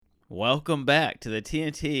Welcome back to the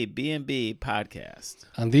TNT B&B podcast.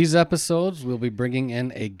 On these episodes, we'll be bringing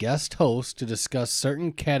in a guest host to discuss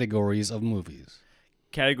certain categories of movies.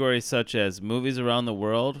 Categories such as movies around the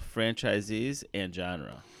world, franchisees, and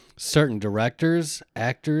genre. Certain directors,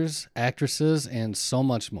 actors, actresses, and so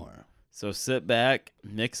much more. So sit back,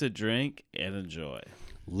 mix a drink, and enjoy.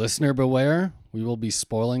 Listener beware, we will be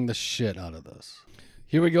spoiling the shit out of this.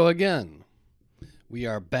 Here we go again. We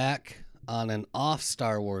are back on an off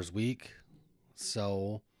Star Wars week.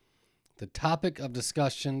 So the topic of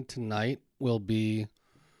discussion tonight will be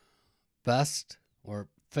best or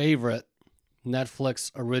favorite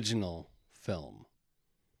Netflix original film,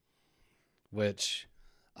 which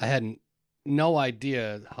I had no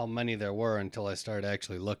idea how many there were until I started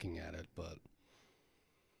actually looking at it, but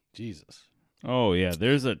Jesus. Oh, yeah,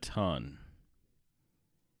 there's a ton.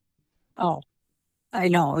 Oh, I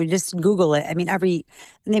know. We just Google it. I mean,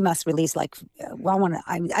 they must release like,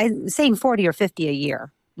 I'm saying 40 or 50 a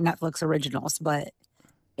year, Netflix originals, but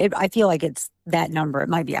I feel like it's that number. It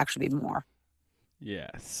might be actually be more. Yeah,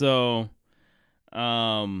 so,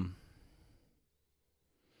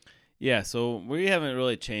 so we haven't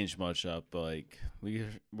really changed much up. Like,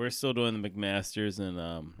 we're still doing the McMasters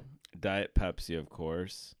and Diet Pepsi, of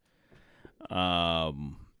course. But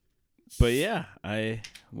yeah,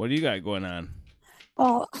 what do you got going on?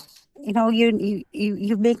 Well,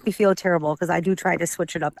 you make me feel terrible because I do try to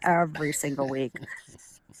switch it up every single week.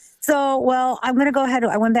 So, well, I'm going to go ahead.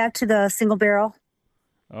 I went back to the single barrel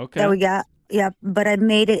Okay. that we got. Yep. But I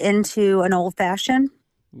made it into an old fashioned.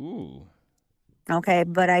 Ooh. Okay.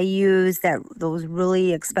 But I used those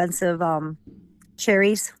really expensive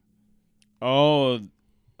cherries. Oh,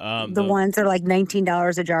 The ones that are like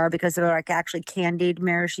 $19 a jar because they're like actually candied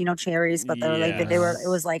maraschino cherries, but they're like it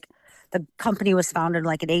was like the company was founded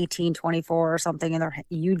like in 1824 or something, and they're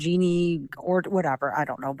Eugenie or whatever, I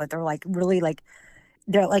don't know, but they're like really like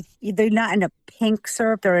they're not in a pink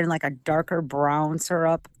syrup, they're in like a darker brown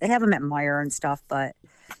syrup. They have them at Meijer and stuff, but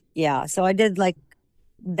yeah, so I did like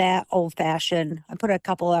that old fashioned. I put a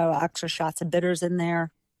couple of extra shots of bitters in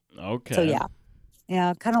there. Okay. So yeah.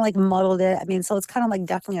 Yeah, kind of like muddled it. I mean, so it's kind of like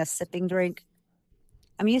definitely a sipping drink.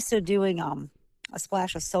 I'm used to doing a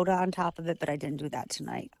splash of soda on top of it, but I didn't do that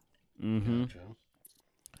tonight. Mm-hmm. Gotcha.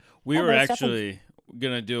 We Yeah, were but it's actually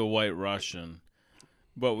gonna do a White Russian,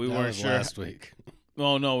 but we That weren't was sure. last week.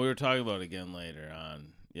 Oh no, we were talking about it again later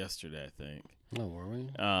on yesterday, I think. Oh, were we?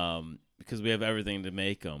 Because we have everything to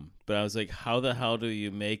make them. But I was like, how the hell do you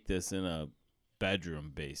make this in a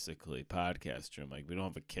bedroom, basically, podcast room? Like, we don't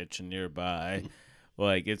have a kitchen nearby.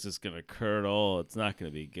 Like, it's just gonna curdle. It's not gonna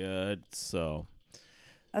be good. So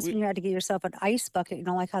That's when you had to get yourself an ice bucket,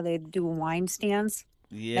 like how they do wine stands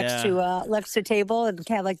next yeah, to a table and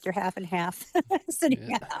have like your half and half sitting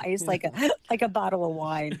Yeah. on ice like a bottle of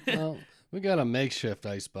wine. Well, we got a makeshift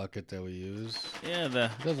ice bucket that we use. yeah.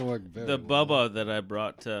 It doesn't work very The well. Bubba that I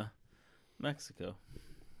brought to Mexico.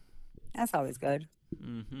 That's always good.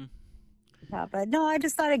 Mm-hmm. Yeah, but no, I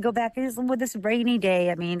just thought I'd go back with this rainy day.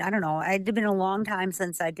 I mean, I don't know. It's been a long time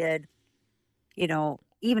since I did,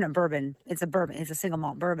 even a bourbon. It's a single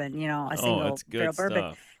malt bourbon, a Oh, single it's good barrel bourbon.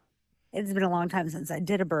 stuff. It's been a long time since I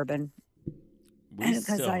did a bourbon. We Because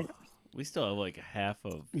still have like a half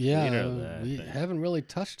of Yeah, liter of that. we thing. haven't really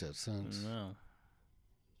touched it since. No.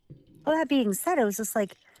 Well, that being said, it was just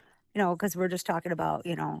like, because we're just talking about,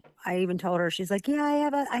 I even told her, she's like, yeah,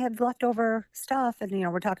 I have leftover stuff. And,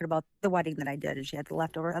 we're talking about the wedding that I did and she had the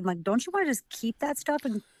leftover. I'm like, don't you want to just keep that stuff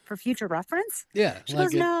for future reference? Yeah, She like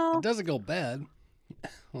goes, no. it doesn't go bad.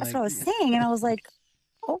 That's what I was saying. And I was like,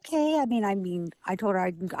 okay. I mean, I told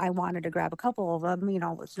her I wanted to grab a couple of them.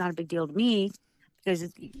 It's not a big deal to me because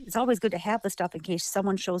it's always good to have the stuff in case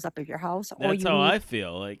someone shows up at your house. Or That's you how need, I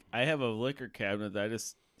feel. Like, I have a liquor cabinet that I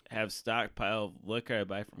just have stockpile of liquor I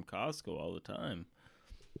buy from Costco all the time.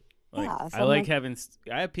 Like, Yeah, so I I'm like like- having.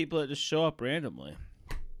 I have people that just show up randomly.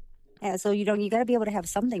 Yeah, so you got to be able to have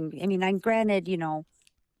something. I mean, granted, we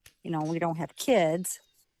don't have kids,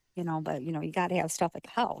 but you got to have stuff at the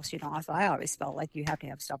house. So I always felt like you have to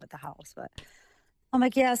have stuff at the house. But I'm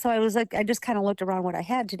like, yeah. So I was like, I just kind of looked around what I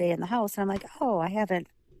had today in the house, and I'm like, oh, I haven't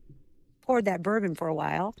poured that bourbon for a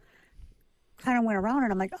while. Kind of went around,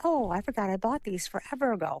 and I'm like, oh, I forgot I bought these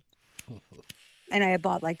forever ago. And I had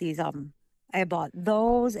bought like these I had bought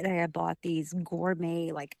those, and I had bought these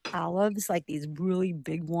gourmet like olives, like these really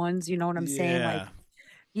big ones. You know what I'm saying? Like,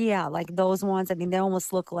 yeah, like those ones. I mean, they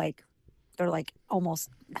almost look like they're like almost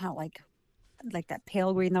not like that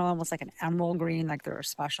pale green. They're almost like an emerald green, like they're a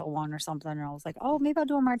special one or something. And I was like, oh, maybe I'll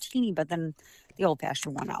do a martini, but then the old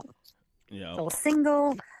fashioned one out. Yeah. So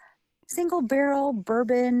single barrel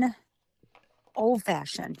bourbon old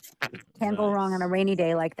fashioned. Can't go wrong on a Nice. rainy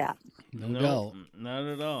day like that. No Nope, doubt. not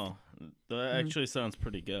at all. That Mm. actually sounds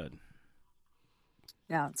pretty good.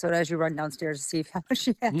 Yeah. So as you run downstairs to see if how much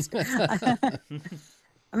she has.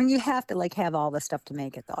 I mean, you have to like have all the stuff to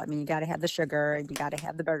make it though. I mean, you got to have the sugar and you got to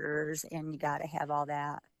have the burgers and you got to have all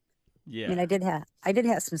that. I mean, Yeah. I did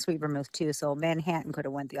have some sweet vermouth too. So Manhattan could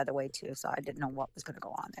have went the other way too. So I didn't know what was going to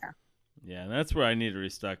go on there. Yeah, and that's where I need to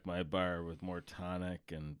restock my bar with more tonic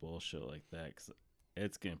and bullshit like that, because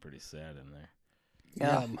it's getting pretty sad in there.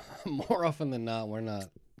 Yeah, more often than not, we're not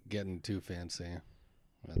getting too fancy.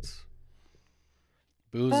 That's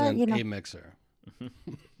booze But, and you know- a mixer.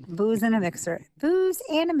 Booze and a mixer, booze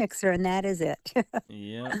and a mixer, and that is it.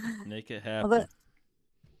 Yeah, make it well, happen. the,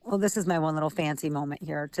 well, this is my one little fancy moment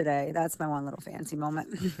here today. That's my one little fancy moment.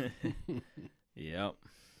 Yep.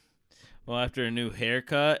 Well, after a new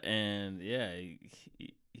haircut and yeah,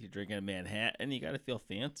 you're drinking a Manhattan, you got to feel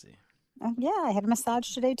fancy. Yeah, I had a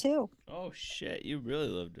massage today too. Oh shit, you really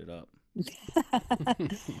lived it up.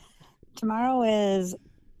 Tomorrow is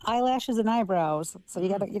eyelashes and eyebrows, so you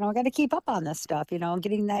gotta, gotta keep up on this stuff.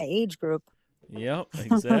 Getting that age group. Yep,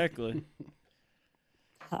 exactly.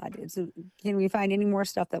 Can we find any more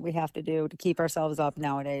stuff that we have to do to keep ourselves up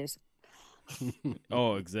nowadays?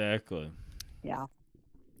 Oh, exactly. Yeah.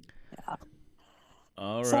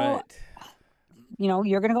 All So- right.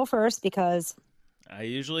 You're gonna go first because, I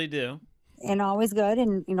usually do. and always good,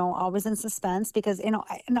 and always in suspense because, in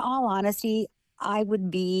all honesty, I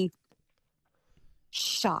would be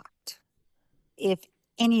shocked if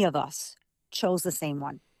any of us chose the same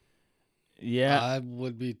one. Yeah. I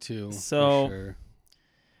would be too. So- for sure.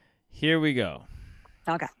 Here we go.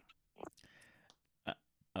 Okay.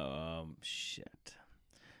 Shit.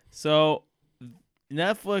 So,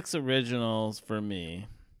 Netflix originals for me.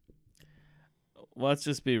 Let's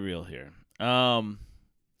just be real here.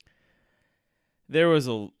 There was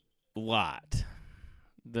a lot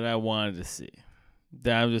that I wanted to see.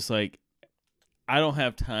 That I'm just like, I don't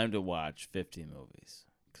have time to watch 50 movies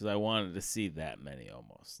because I wanted to see that many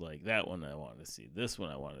almost. Like that one I wanted to see, this one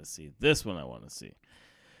I wanted to see, this one I want to see.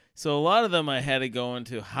 So a lot of them I had to go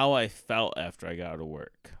into how I felt after I got out of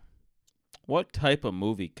work. What type of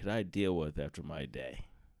movie could I deal with after my day?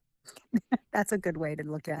 That's a good way to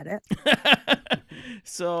look at it.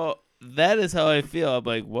 So that is how I feel. I'm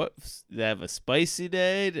like, what? Did I have a spicy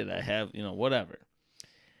day? Did I have, whatever?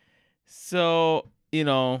 So, and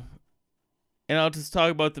I'll just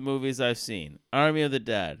talk about the movies I've seen. Army of the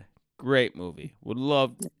Dead, great movie. Would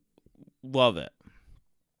love it.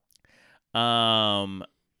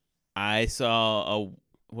 I saw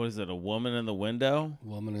A Woman in the Window?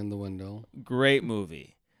 Woman in the Window. Great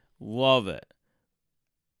movie. Love it.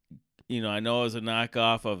 I know it was a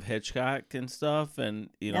knockoff of Hitchcock and stuff, and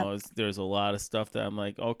Yep. there's a lot of stuff that I'm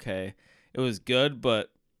like, okay, it was good,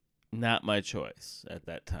 but not my choice at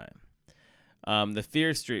that time. The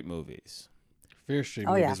Fear Street movies. Fear Street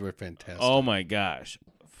Oh, yeah. movies were fantastic. Oh my gosh,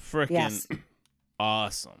 freaking Yes.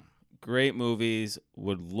 awesome! Great movies.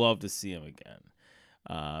 Would love to see them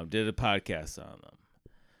again. Did a podcast on them.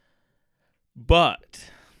 But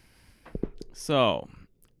so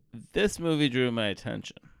this movie drew my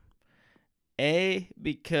attention. A,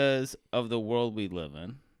 because of the world we live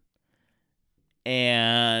in,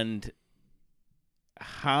 and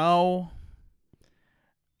how,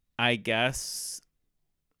 I guess,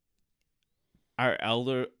 our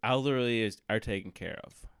elderly are taken care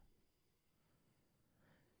of.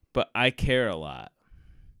 But I care a lot.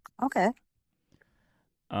 Okay.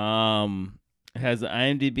 It has an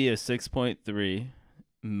IMDb of 6.3,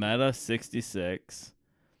 Meta 66,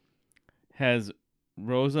 has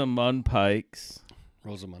Rosamund Pike,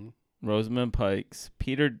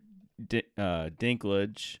 Peter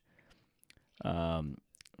Dinklage.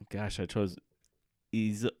 I chose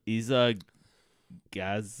Isa Isa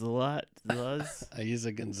Gonzalez.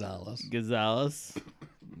 Gonzalez.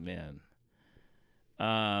 Man.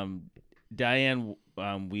 Diane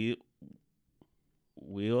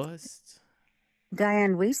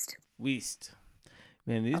Diane Wiest. Weist.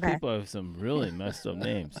 Man, these Okay. people have some really messed up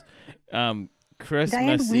names. Chris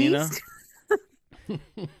Diane Messina. Wiest.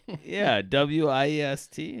 Yeah,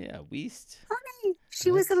 Wiest. Yeah, Weist. Honey,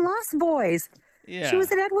 she was in Lost Boys. Yeah, She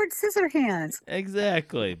was in Edward Scissorhands.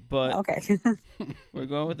 exactly. But Okay. we're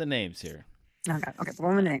going with the names here. Okay.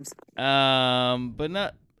 One of the names. But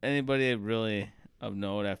not anybody really of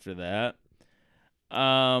note after that.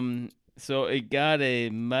 So it got a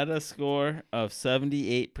meta score of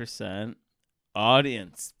 78%,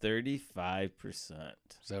 audience 35%.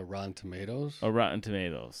 Is that Rotten Tomatoes? Oh, Rotten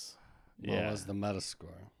Tomatoes. What Yeah, was the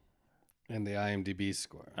Metascore? And the IMDb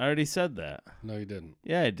score? I already said that. No, you didn't.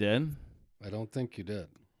 Yeah, I did. I don't think you did.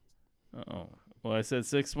 Oh, well, I said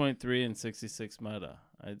 6.3 and 66 meta.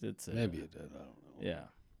 I did say Maybe that. you did. I don't know. Yeah.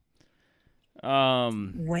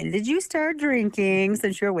 When did you start drinking?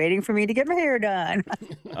 Since you're waiting for me to get my hair done.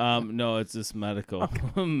 No, it's just medical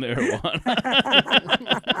marijuana.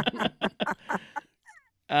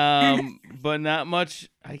 But not much.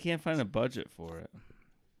 I can't find a budget for it.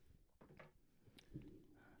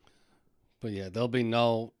 But yeah, there'll be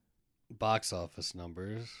no box office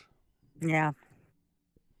numbers. Yeah.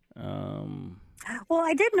 Um, Well,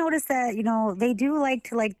 I did notice that, they do like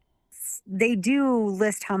to they do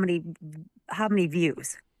list how many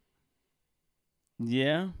views.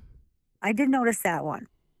 yeah. I did notice that one.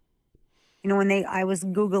 When I was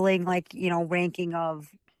Googling ranking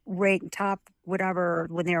of top whatever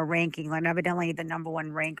when they were ranking, like evidently the number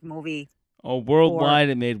one ranked movie. Oh, worldwide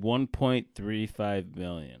it made 1.35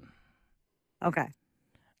 million. Okay.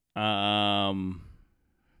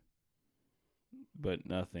 But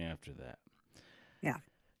nothing after that. Yeah.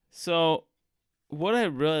 So, what I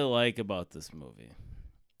really like about this movie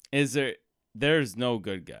is there's no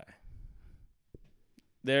good guy.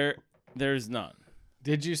 There's none.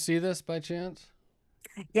 Did you see this by chance?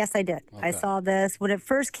 Yes, I did. I Okay. saw this when it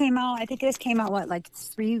first came out. I think this came out like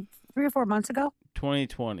 3 or 4 months ago.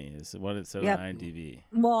 2020 is what it said Yep. on IMDb.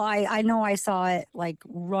 Well, I know I saw it like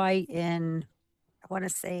right in, I want to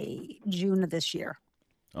say June of this year.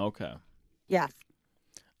 Okay. Yeah.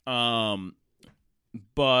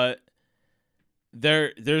 But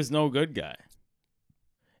there's no good guy.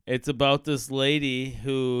 It's about this lady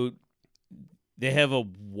who they have a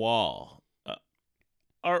wall,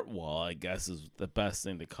 art wall, I guess is the best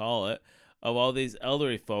thing to call it, of all these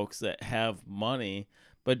elderly folks that have money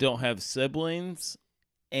but don't have siblings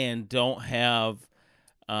and don't have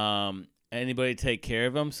anybody take care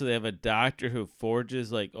of them. So they have a doctor who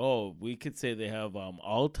forges like, oh, we could say they have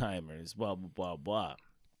Alzheimer's, blah, blah, blah, blah.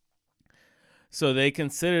 So they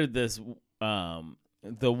considered this,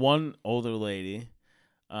 the one older lady,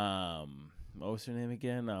 what was her name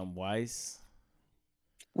again? Weist.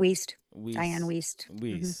 Weiss. Diane Weist.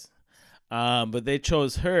 Weiss. But they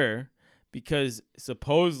chose her because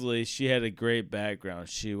supposedly she had a great background.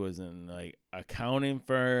 She was in like accounting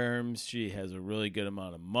firms. She has a really good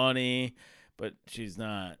amount of money, but she's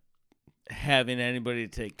not having anybody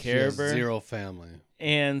to take care of her. Zero family.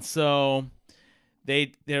 And so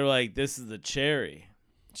they're like, this is the cherry.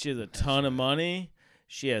 She has a ton of money.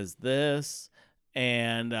 She has this,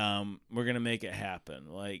 and we're gonna make it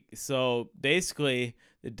happen. Like, so basically,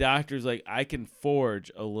 the doctor's like, I can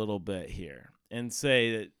forge a little bit here and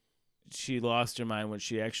say that she lost her mind when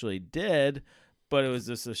she actually did, but it was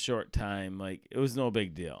just a short time. Like, it was no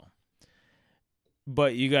big deal.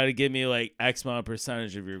 But you got to give me like X amount of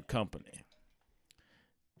percentage of your company.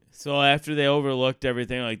 So after they overlooked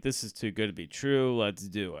everything, like, this is too good to be true, let's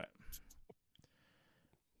do it.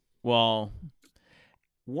 Well,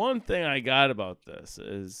 one thing I got about this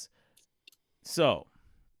is, so,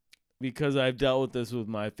 because I've dealt with this with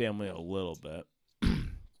my family a little bit,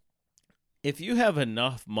 if you have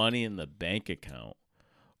enough money in the bank account,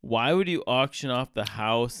 why would you auction off the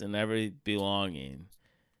house and every belonging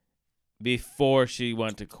before she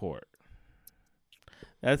went to court?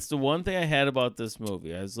 That's the one thing I had about this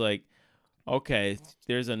movie. I was like, okay,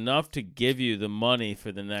 there's enough to give you the money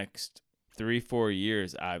for the next 3-4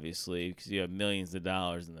 years, obviously, because you have millions of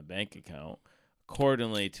dollars in the bank account,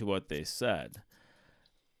 accordingly to what they said.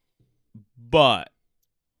 But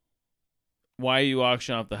why are you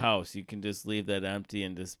auctioning off the house? You can just leave that empty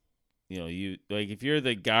and just, you like, if you're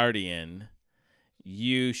the guardian,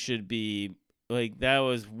 you should be like, that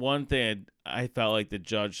was one thing I felt like the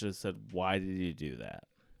judge just said, why did you do that?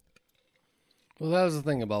 Well, that was the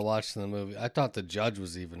thing about watching the movie. I thought the judge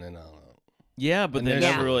was even in on it. Yeah, but they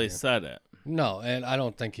Initially. never really said it. No, and I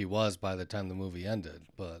don't think he was by the time the movie ended,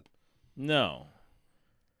 but No.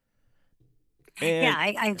 Yeah,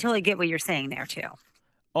 And, I totally get what you're saying there too.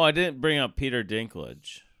 oh, I didn't bring up Peter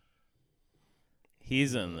Dinklage.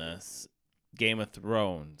 He's in this Game of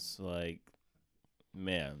Thrones. Like,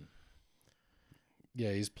 man.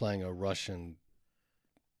 yeah, he's playing a Russian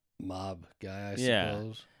mob guy, I Yeah.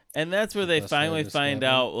 suppose. And that's where The they best way to finally describe find him.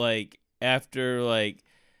 out, like, after, like,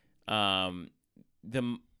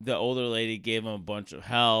 the older lady gave him a bunch of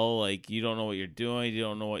hell, like, you don't know what you're doing, you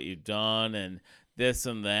don't know what you've done, and this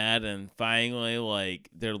and that, and finally, like,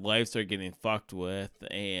 their lives are getting fucked with,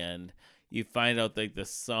 and you find out, like, the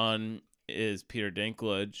son is Peter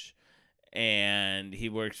Dinklage, and he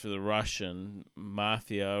works for the Russian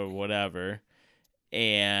mafia or whatever,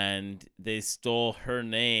 and they stole her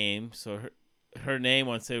name, so her name,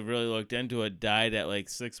 once they really looked into it, died at like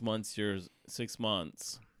 6 months.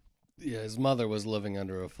 Yeah, his mother was living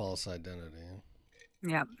under a false identity.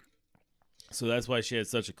 Yep. So that's why she had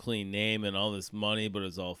such a clean name and all this money, but it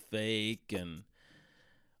was all fake. And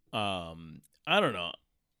I don't know.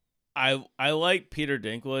 I like Peter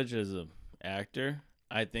Dinklage as an actor.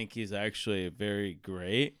 I think he's actually very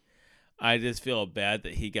great. I just feel bad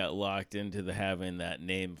that he got locked into having that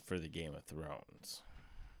name for the Game of Thrones.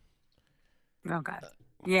 Oh God.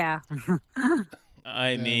 Yeah.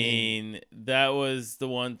 I mean, that was the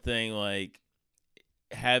one thing, like,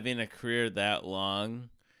 having a career that long,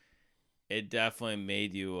 it definitely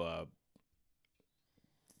made you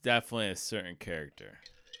definitely a certain character.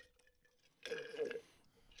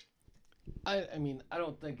 I mean, I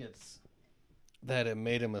don't think it's that it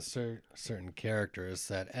made him a certain character. It's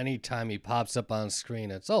that any time he pops up on screen,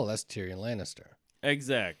 it's, oh, that's Tyrion Lannister.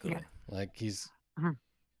 Exactly. Yeah. Like, he's Mhm.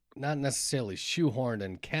 not necessarily shoehorned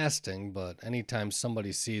in casting, but anytime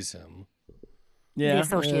somebody sees him, The Yeah,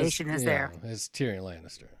 association is there. it's Tyrion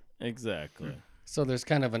Lannister. exactly. So there's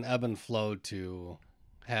kind of an ebb and flow to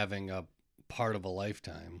having a part of a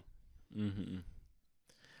lifetime. Mm-hmm.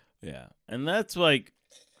 Yeah. And that's, like,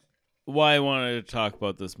 why I wanted to talk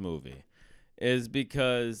about this movie, is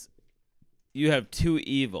because you have two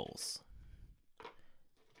evils.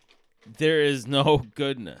 There is no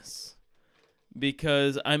goodness.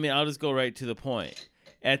 Because, I mean, I'll just go right to the point.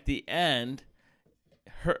 At the end,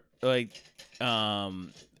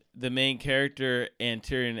 the main character and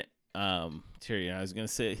Tyrion, I was going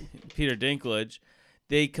to say Peter Dinklage,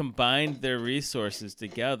 they combined their resources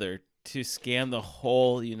together to scam the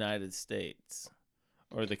whole United States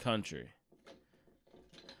or the country.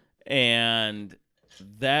 And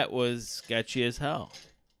that was sketchy as hell.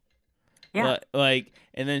 Yeah.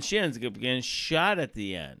 And then she ends up getting shot at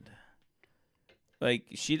the end. Like,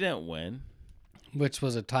 she didn't win. Which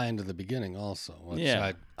was a tie into the beginning also, which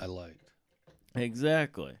Yeah. I liked.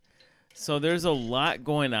 Exactly. So there's a lot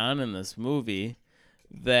going on in this movie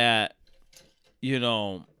that, you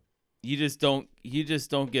just don't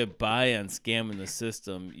get by on scamming the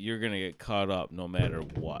system. You're gonna get caught up no matter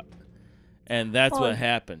what. And that's Well, what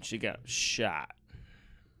happened. She got shot.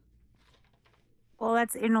 Well,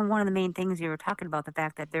 that's one of the main things you were talking about, the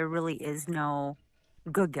fact that there really is no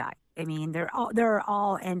good guy. I mean, they're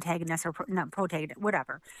all antagonists or not protagonists,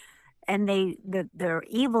 whatever, and their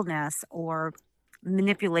evilness or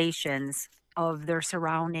manipulations of their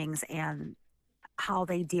surroundings and how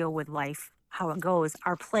they deal with life, how it goes,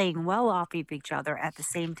 are playing well off of each other at the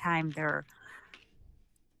same time they're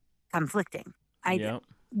conflicting. I Yep.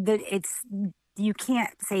 that it's You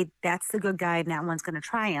can't say that's the good guy and that one's going to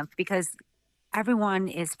triumph because everyone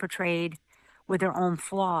is portrayed with their own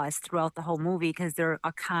flaws throughout the whole movie because they're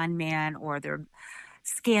a con man or they're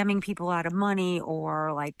scamming people out of money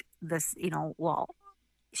or like this, well,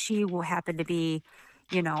 she will happen to be,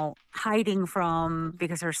 hiding from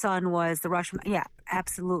because her son was the Russian. Yeah,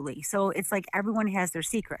 absolutely. So it's like everyone has their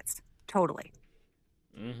secrets. Totally.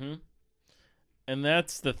 Mm-hmm. And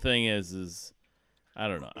that's the thing is I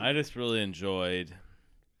don't know. I just really enjoyed.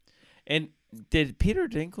 And did Peter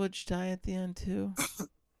Dinklage die at the end too?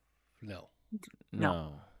 No.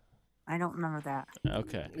 No. I don't remember that.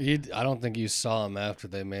 Okay. I don't think you saw him after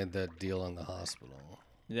they made that deal in the hospital.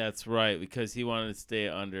 That's right, because he wanted to stay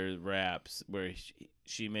under wraps where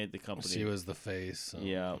she made the company. She was the face. So,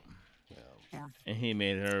 Yeah. Yeah. And he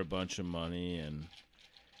made her a bunch of money. And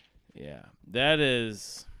yeah, that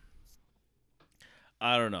is,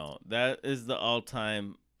 I don't know. That is the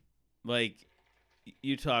all-time, like,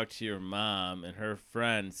 you talk to your mom and her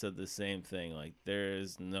friend said the same thing. Like, there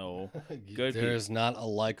is no good There is not a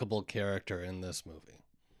likable character in this movie.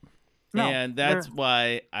 No, and that's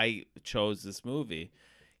why I chose this movie,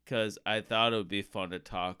 because I thought it would be fun to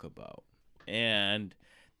talk about. And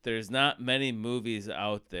there's not many movies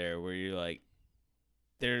out there where you're like,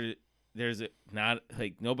 not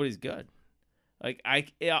like nobody's good. Like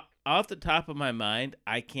off the top of my mind,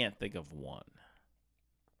 I can't think of one.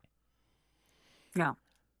 No.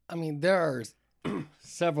 I mean, there are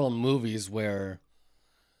several movies where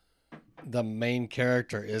the main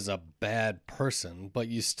character is a bad person, but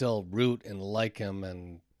you still root and like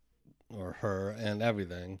him or her and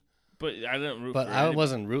everything. But I didn't root But for I anybody.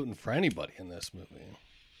 wasn't rooting for anybody in this movie.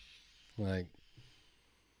 Like,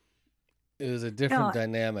 it was a different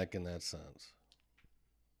dynamic in that sense.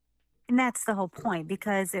 And that's the whole point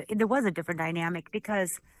because there was a different dynamic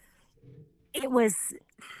because it was.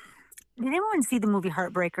 Did anyone see the movie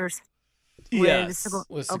Heartbreakers? Yes.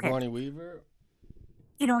 With Okay. Sigourney Weaver?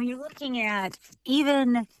 You're looking at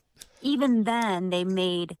even then they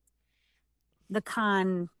made the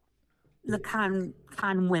con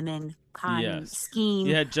women con Yes. scheme.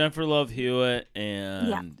 You had Jennifer Love Hewitt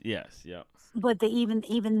and yes, yep. But they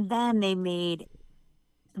even then they made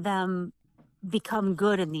them become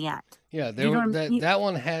good in the end. Yeah, You know what I'm- that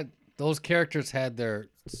one had those characters had their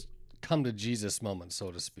come to Jesus moment,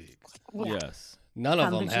 so to speak. Yeah. Yes. None of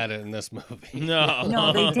Come to them Je- had it in this movie. No.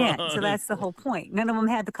 No, they didn't. So that's the whole point. None of them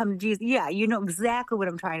had to come to Jesus. Yeah, you know exactly what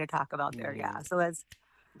I'm trying to talk about there. Yeah. So that's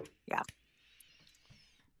yeah.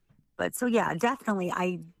 But so yeah, definitely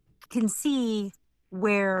I can see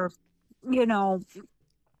where, you know,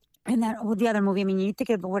 and that the other movie, I mean, you think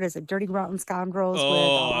of what is it, Dirty Rotten Scoundrels with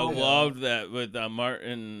Oh, I Yeah. loved that with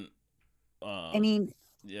Martin. I mean,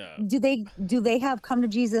 Yeah. do they have come to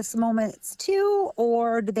Jesus moments too,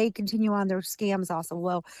 or do they continue on their scams also?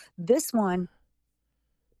 Well, this one,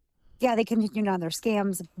 yeah, they continued on their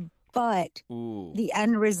scams, but Ooh. the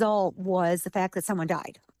end result was the fact that someone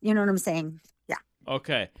died. You know what I'm saying? Yeah.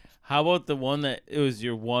 Okay. How about the one that it was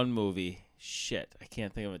your one movie? Shit, I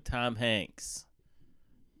can't think of it. Tom Hanks.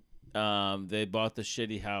 They bought the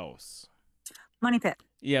shitty house. Money Pit.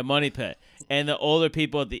 Yeah, Money Pit. And the older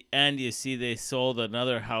people at the end, you see they sold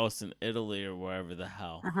another house in Italy or wherever the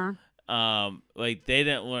hell. Uh-huh. Like they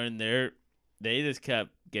didn't learn they just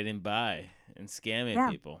kept getting by and scamming Yeah.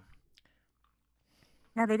 people.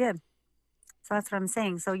 Yeah, they did. So that's what I'm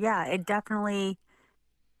saying. So yeah, it definitely,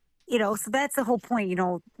 so that's the whole point.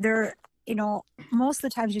 Most of the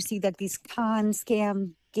times you see that these con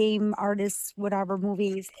scam game artists, whatever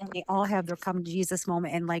movies, and they all have their come to Jesus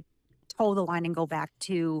moment and like toe the line and go back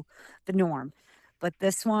to the norm. But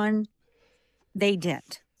this one, they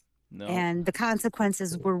didn't. No. And the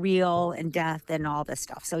consequences were real and death and all this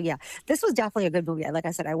stuff. So yeah, this was definitely a good movie. Like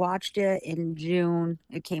I said, I watched it in June.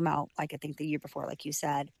 It came out like I think the year before, like you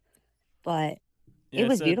said. But Yeah, it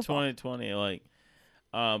was said beautiful. 2020. Like,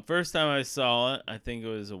 first time I saw it, I think it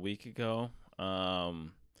was a week ago.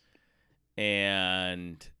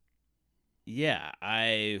 And yeah,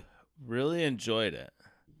 I really enjoyed it.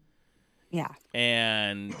 Yeah.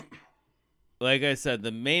 And like I said,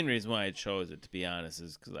 the main reason why I chose it, to be honest,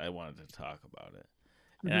 is because I wanted to talk about it.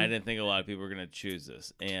 And I didn't think a lot of people were going to choose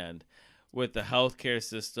this. And with the healthcare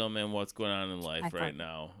system and what's going on in life right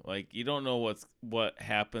now, like you don't know what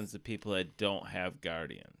happens to people that don't have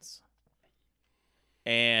guardians.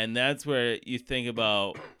 And that's where you think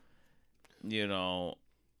about,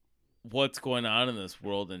 what's going on in this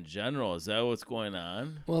world in general. Is that what's going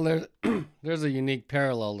on? Well, there's a unique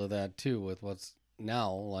parallel to that too with what's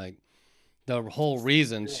now like. The whole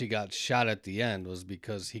reason she got shot at the end was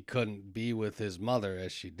because he couldn't be with his mother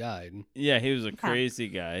as she died. Yeah, he was a crazy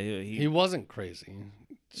guy. He wasn't crazy.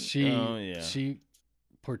 yeah. She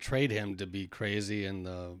portrayed him to be crazy in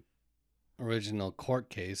the original court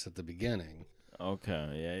case at the beginning. Okay,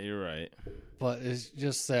 yeah, you're right. But it's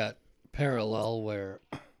just that parallel where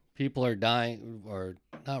people are dying, or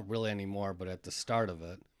not really anymore, but at the start of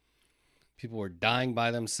it, people were dying by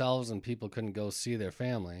themselves and people couldn't go see their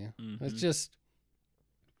family. Mm-hmm. It's just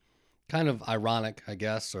kind of ironic, I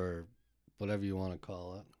guess, or whatever you want to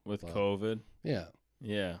call it. With COVID? Yeah.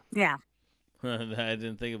 Yeah. Yeah. I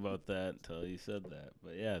didn't think about that until you said that.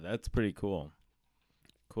 But yeah, that's pretty cool.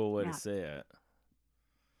 Cool way to say it.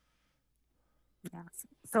 Yeah.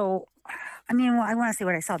 So, I mean, I want to see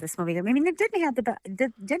what I saw this movie. I mean, it didn't have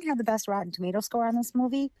the best Rotten Tomato score on this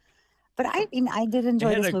movie, but I did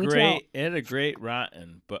enjoy this movie too. It had a great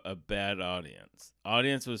Rotten, but a bad audience.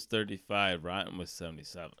 Audience was 35, Rotten was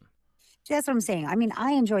 77. See, that's what I'm saying. I mean,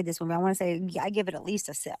 I enjoyed this movie. I want to say I give it at least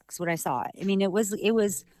a 6 when I saw it. I mean, it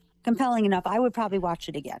was compelling enough. I would probably watch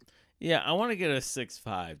it again. Yeah, I want to get a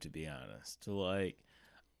 6.5 to be honest.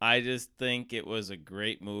 I just think it was a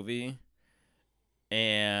great movie.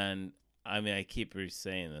 And I mean, I keep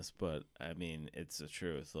saying this, but I mean, it's the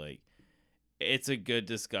truth. Like, it's a good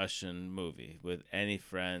discussion movie with any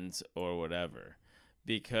friends or whatever,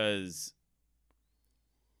 because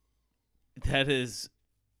that is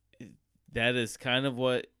kind of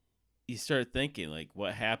what you start thinking. Like,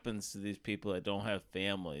 what happens to these people that don't have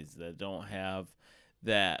families, that don't have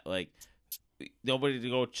that, like, nobody to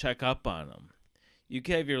go check up on them. You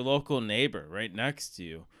can have your local neighbor right next to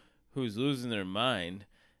you who's losing their mind,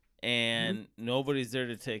 and nobody's there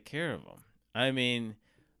to take care of them. I mean,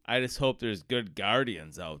 I just hope there's good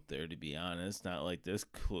guardians out there, to be honest, not like this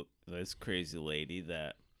crazy lady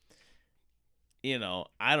that,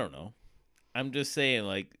 I don't know. I'm just saying,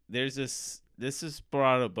 like, this has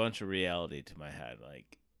brought a bunch of reality to my head.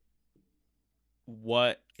 Like,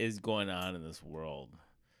 what is going on in this world?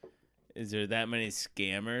 Is there that many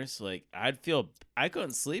scammers? Like, I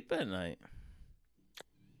couldn't sleep at night.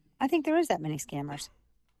 I think there is that many scammers.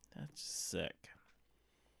 That's sick.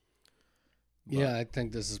 Yeah, I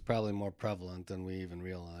think this is probably more prevalent than we even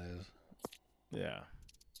realize. Yeah.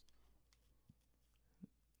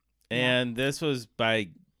 And this was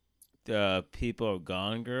by people of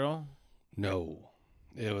Gone Girl? No.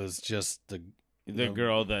 It was just the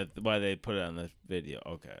girl why they put it on the video.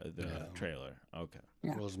 Okay. The Yeah. trailer. Okay.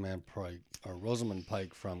 Yeah. Rosamund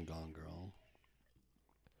Pike from Gone Girl.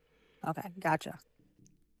 Okay, gotcha.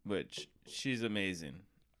 Which she's amazing.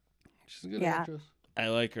 She's a good Yeah. actress. I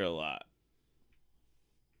like her a lot.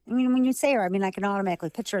 I mean, when you say her, I mean, I can automatically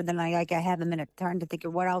picture her. Then I have a minute trying to think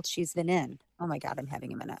of what else she's been in. Oh my God, I'm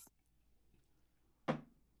having a minute.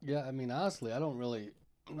 Yeah, I mean, honestly, I'm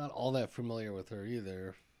not all that familiar with her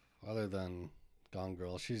either, other than Gone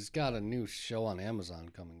Girl. She's got a new show on Amazon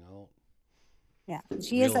coming out. Yeah,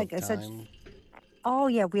 she is Wheel like of such. Time. Oh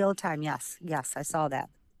yeah, Wheel of Time. Yes, yes, I saw that.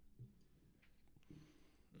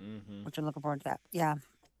 Mm-hmm. Which I'm looking forward to that. Yeah.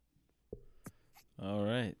 All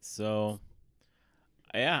right. So,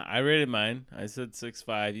 yeah, I rated mine. I said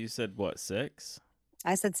 6.5. You said what, 6?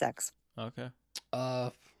 I said 6. Okay.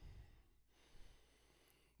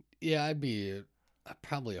 Yeah, I'd be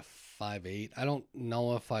probably a 5.8. I don't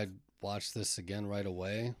know if I'd watch this again right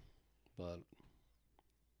away, but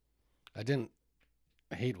I didn't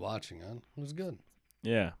hate watching it. It was good.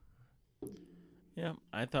 Yeah. Yeah,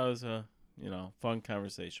 I thought it was a, fun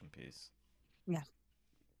conversation piece. Yeah.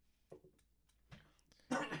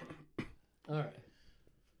 All right.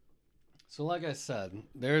 So like I said,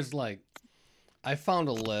 I found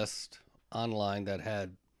a list online that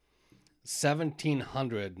had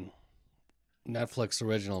 1,700 Netflix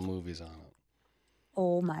original movies on it.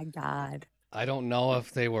 Oh my God. I don't know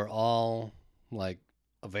if they were all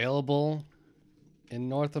available in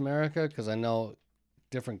North America, because I know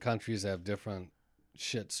different countries have different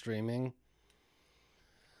shit streaming.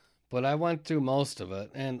 But I went through most of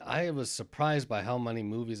it, and I was surprised by how many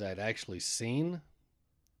movies I'd actually seen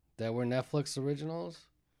that were Netflix originals.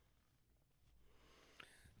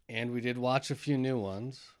 And we did watch a few new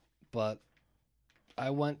ones, but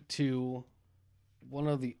I went to one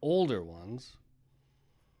of the older ones,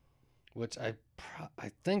 which I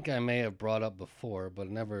think I may have brought up before, but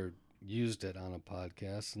never used it on a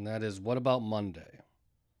podcast, and that is What About Monday?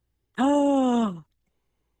 Oh,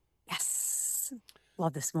 yes.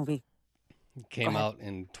 Love this movie. It came out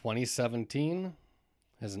in 2017,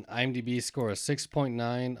 has an IMDb score of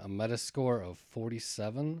 6.9, a Metascore of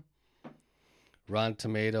 47, Rotten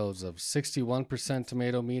Tomatoes of 61%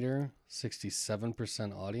 tomato meter,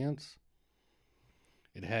 67% audience.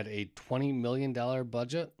 It had a $20 million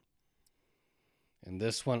budget. And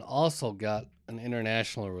this one also got an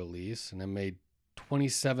international release, and it made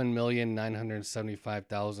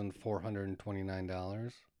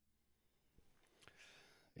 $27,975,429.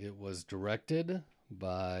 It was directed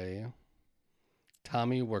by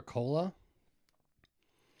Tommy Wirkola,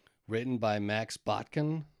 written by Max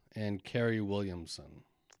Botkin and Carrie Williamson.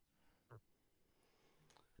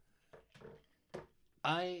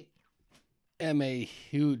 I am a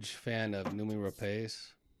huge fan of Noomi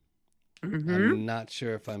Rapace. I'm not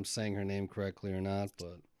sure if I'm saying her name correctly or not,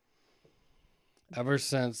 but ever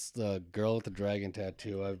since The Girl with the Dragon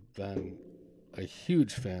Tattoo, I've been a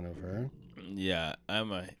huge fan of her. Yeah, I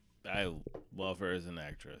love her as an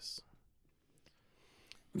actress.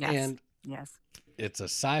 Yes. And yes. it's a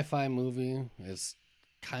sci-fi movie. It's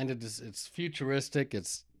kind of it's futuristic.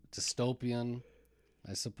 It's dystopian,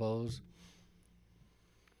 I suppose.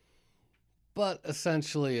 But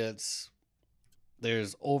essentially,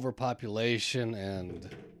 there's overpopulation and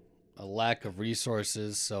a lack of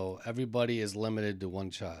resources, so everybody is limited to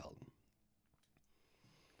one child.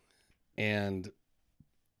 And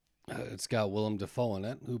it's got Willem Dafoe in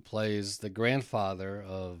it, who plays the grandfather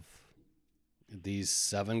of these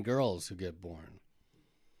 7 girls who get born.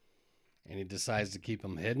 And he decides to keep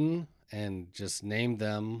them hidden and just name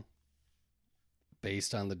them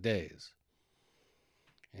based on the days.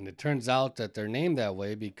 And it turns out that they're named that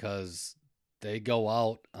way because they go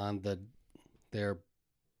out on their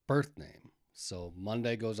birth name. So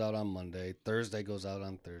Monday goes out on Monday, Thursday goes out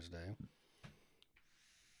on Thursday.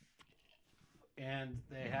 And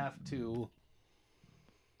they have to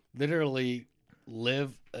literally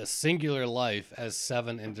live a singular life as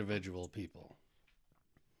 7 individual people,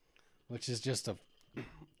 which is just a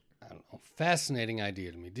fascinating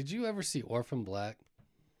idea to me. Did you ever see Orphan Black?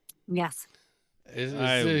 Yes.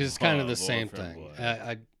 It's kind of the love same Orphan thing.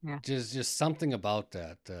 Yeah. Just something about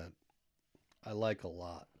that I like a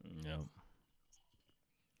lot. Yeah.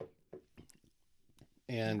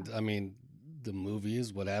 And I mean, the movie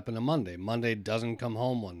is What Happened to Monday. Monday doesn't come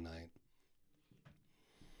home one night.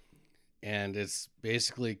 And it's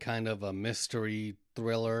basically kind of a mystery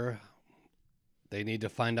thriller they need to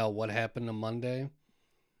find out what happened to Monday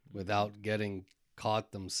without getting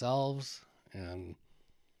caught themselves. And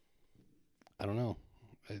I don't know.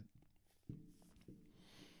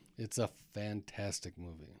 It's a fantastic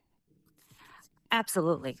movie.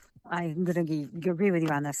 Absolutely. I'm gonna agree with you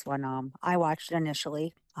on this one. I watched it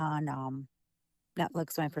initially on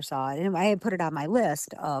Netflix when I first saw it, and I had put it on my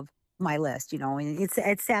list of my list. You know, and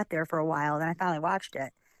it sat there for a while, and I finally watched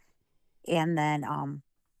it, and then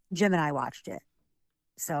Jim and I watched it.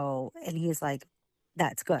 So, and he's like,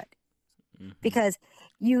 "That's good," because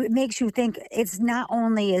it makes you think. It's not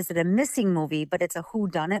only is it a missing movie, but it's a who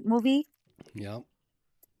done it movie Yep.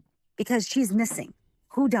 because she's missing.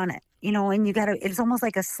 Who done it? You know, and you got to, it's almost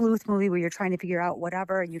like a sleuth movie where you're trying to figure out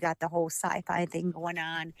whatever, and you got the whole sci-fi thing going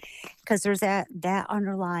on because there's that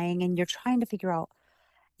underlying, and you're trying to figure out,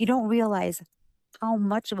 you don't realize how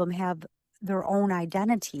much of them have their own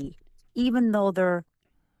identity, even though they're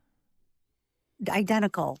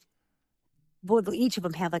identical. Well, each of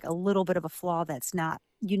them have like a little bit of a flaw that's not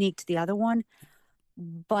unique to the other one,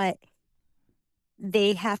 but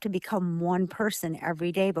they have to become one person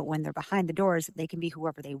every day. But when they're behind the doors, they can be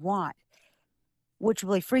whoever they want. Which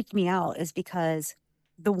really freaked me out is because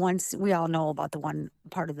the ones we all know about the one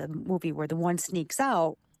part of the movie where the one sneaks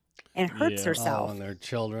out and hurts Yeah. herself. Oh, and their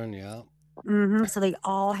children, yeah. So they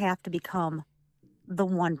all have to become the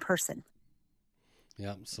one person.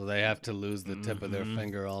 Yep. So they have to lose the tip of their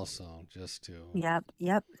finger also, just to.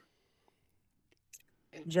 Yep.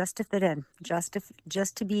 Just to fit in,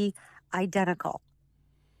 just to be identical.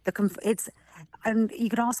 And you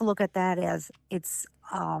can also look at that as its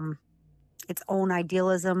own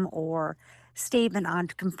idealism or statement on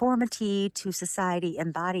conformity to society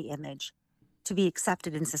and body image to be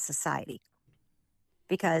accepted into society.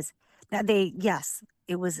 Because now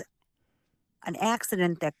it was an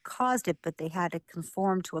accident that caused it, but they had to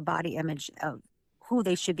conform to a body image of who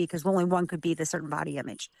they should be because only one could be the certain body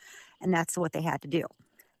image. And that's what they had to do.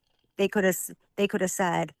 They could have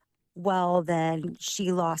said, well, then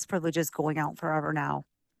she lost privileges going out forever now.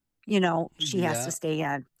 You know, she has Yeah. to stay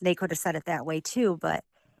in. They could have said it that way too, but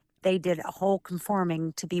they did a whole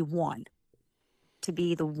conforming to be one, to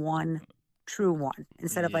be the one true one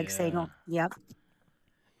instead of like saying, Yeah. oh, yep.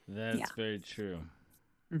 That's very true.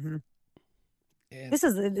 hmm And, This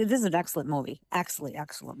is an excellent movie.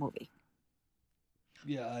 Excellent movie.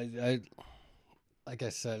 yeah, I like I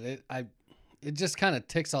said, it just kind of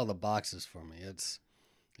ticks all the boxes for me. It's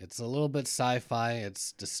a little bit sci-fi,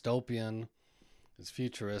 it's dystopian, it's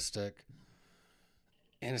futuristic,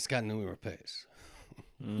 and it's got Numi Rapace.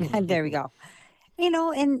 There we go.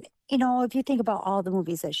 And if you think about all the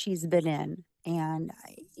movies that she's been in, and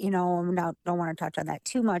I don't want to touch on that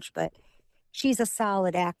too much, but she's a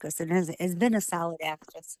solid actress and has been a solid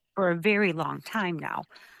actress for a very long time now,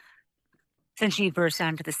 since she burst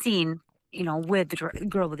onto the scene, with the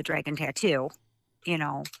girl with the dragon tattoo, you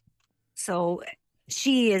know. So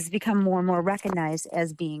she has become more and more recognized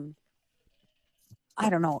as being, I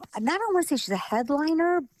don't know, I don't want to say she's a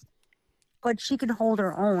headliner, but she can hold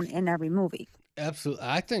her own in every movie. Absolutely.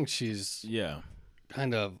 I think she's Yeah.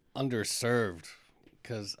 kind of underserved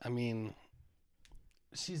because, I mean,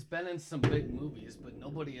 she's been in some big movies, but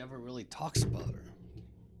nobody ever really talks about her.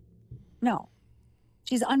 No,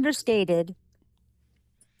 she's understated.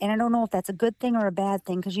 And I don't know if that's a good thing or a bad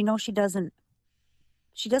thing because she doesn't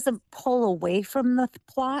pull away from the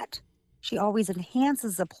plot. She always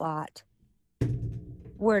enhances the plot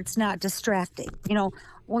where it's not distracting.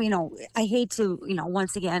 I hate to,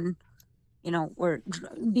 once again, we're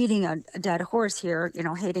beating a dead horse here,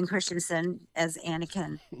 Hayden Christensen as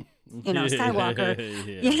Anakin, Skywalker,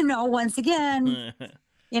 Yeah. once again,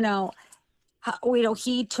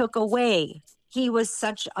 he took away. He was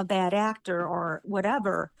such a bad actor or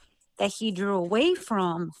whatever that he drew away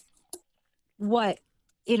from what,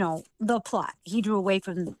 the plot. He drew away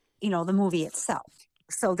from, the movie itself.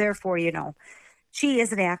 So therefore, she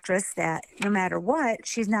is an actress that no matter what,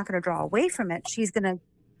 she's not going to draw away from it. She's going to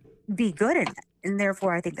be good in it. And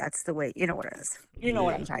therefore, I think that's the way, what it is. You know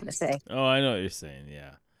what I'm trying to say. Oh, I know what you're saying.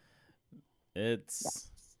 Yeah. It's,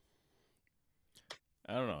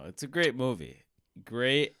 I don't know. It's a great movie.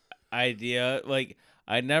 Great idea. Like,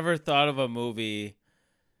 I never thought of a movie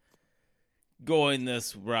going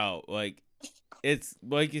this route. Like, it's,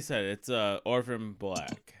 like you said, it's Orphan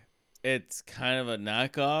Black. It's kind of a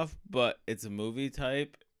knockoff, but it's a movie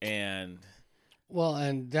type. And Well,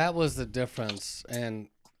 and that was the difference. And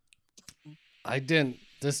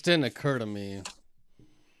this didn't occur to me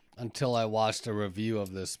until I watched a review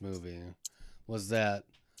of this movie, was that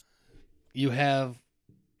you have,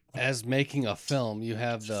 as making a film, you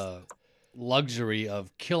have the luxury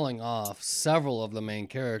of killing off several of the main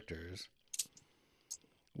characters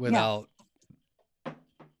without,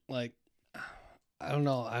 like, I don't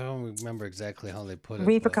know. I don't remember exactly how they put it.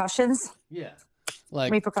 Repercussions. Yeah.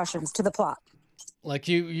 Like, Repercussions to the plot. like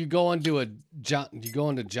you go into John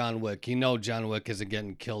Wick. You know John Wick isn't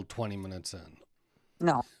getting killed 20 minutes in.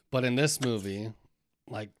 No. But in this movie,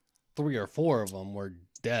 like 3 or 4 of them were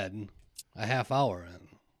dead a half hour in.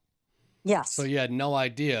 Yes. So you had no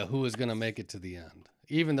idea who was going to make it to the end,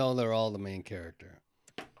 even though they're all the main character.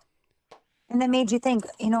 And that made you think,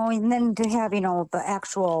 and then to have, the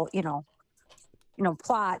actual,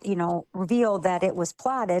 plot, reveal that it was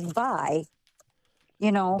plotted by,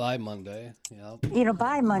 By Monday, yeah.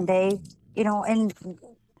 By Monday, and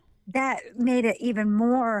that made it even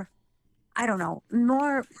more, I don't know,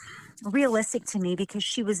 more realistic to me because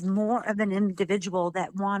she was more of an individual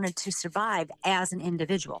that wanted to survive as an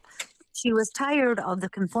individual. She was tired of the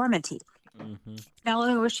conformity. Mm-hmm. Not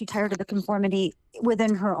only was she tired of the conformity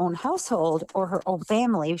within her own household or her own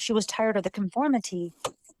family, she was tired of the conformity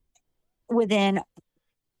within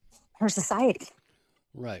her society.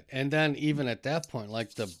 Right. And then even at that point,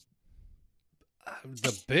 like the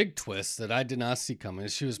big twist that I did not see coming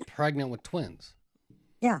is she was pregnant with twins.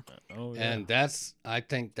 Yeah. Oh, yeah. And I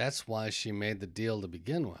think that's why she made the deal to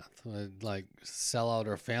begin with. Like sell out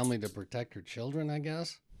her family to protect her children, I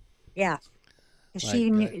guess. Yeah.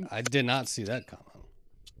 Like, I did not see that coming.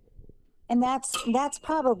 And that's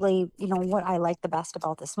probably, what I like the best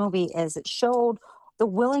about this movie is it showed the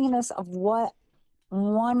willingness of what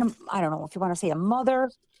one, I don't know if you want to say a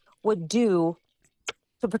mother would do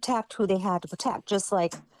to protect who they had to protect. Just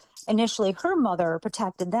like initially her mother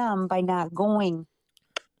protected them by not going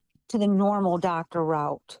to the normal doctor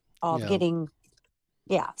route of getting.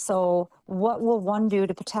 Yeah. So what will one do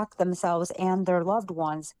to protect themselves and their loved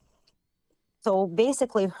ones? So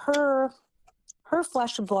basically her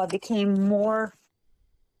flesh and blood became more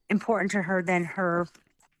important to her than her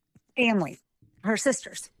family, her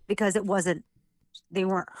sisters, because they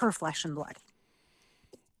weren't her flesh and blood.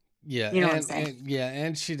 Yeah. You know what I'm saying?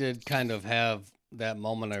 And she did kind of have that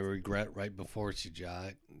moment of regret right before she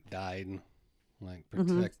died, like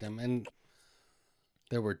protect them. And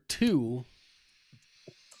there were 2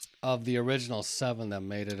 of the original 7 that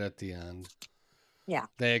made it at the end. Yeah.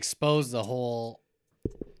 They exposed the whole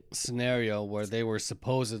scenario where they were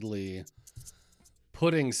supposedly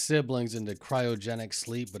putting siblings into cryogenic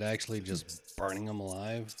sleep, but actually just burning them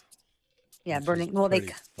alive. Yeah, burning. Well,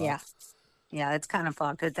 yeah, it's kind of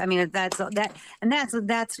fucked. That's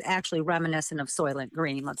actually reminiscent of Soylent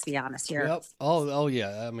Green. Let's be honest here. Yep. Oh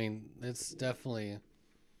yeah. I mean, it's definitely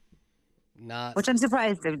not. Which I'm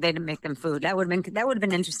surprised they didn't make them food. That would have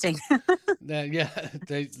been interesting. Yeah.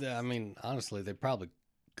 I mean, honestly, they probably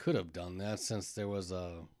could have done that since there was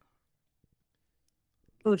a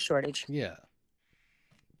food shortage. Yeah.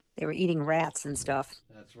 They were eating rats and stuff.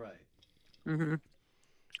 That's right. Mm-hmm.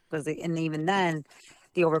 And even then,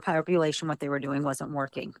 the overpopulation, what they were doing wasn't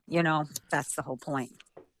working. That's the whole point.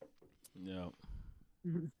 Yeah.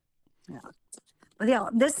 Mm-hmm. Yeah. But yeah,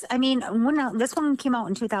 this one came out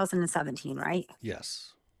in 2017, right?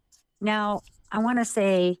 Yes. Now, I want to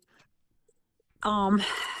say,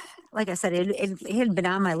 like I said, it had been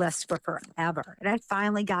on my list for forever. And I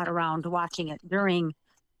finally got around to watching it during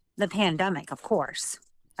the pandemic, of course.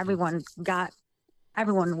 Everyone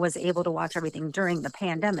was able to watch everything during the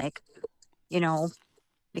pandemic,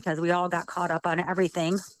 because we all got caught up on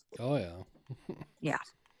everything. Oh, yeah.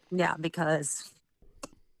 Yeah, because,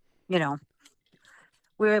 we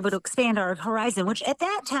were able to expand our horizon, which at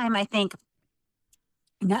that time, I think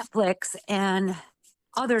Netflix and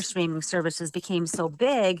other streaming services became so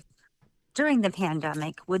big during the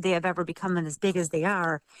pandemic. Would they have ever become as big as they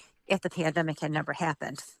are if the pandemic had never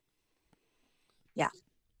happened? Yeah.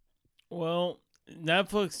 Well,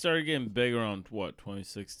 Netflix started getting big around,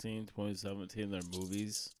 2016, 2017, their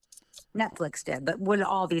movies? Netflix did, but would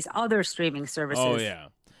all these other streaming services... Oh, yeah.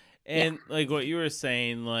 And, like, what you were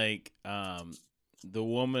saying, like, The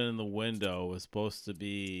Woman in the Window was supposed to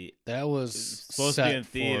be... That was supposed to be in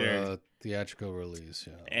theater. For a theatrical release,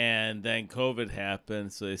 yeah. And then COVID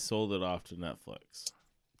happened, so they sold it off to Netflix.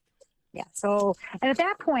 Yeah, so, and at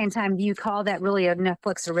that point in time, do you call that really a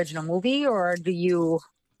Netflix original movie, or do you...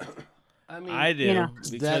 I mean, I do,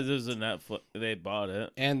 because it was a Netflix, they bought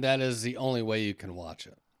it. And that is the only way you can watch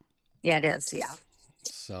it. Yeah, it is, yeah.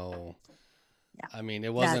 So, yeah. I mean,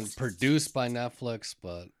 it wasn't produced by Netflix,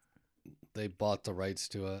 but they bought the rights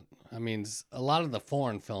to it. I mean, a lot of the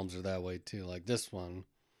foreign films are that way, too. Like this one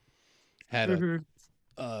had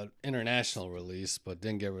a international release, but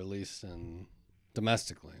didn't get released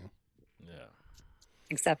domestically. Yeah.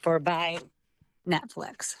 except for by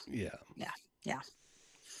Netflix. Yeah.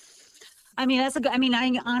 I mean, that's a good. I mean,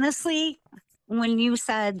 I honestly, when you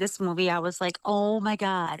said this movie, I was like, oh my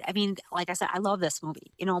god. I mean, like I said, I love this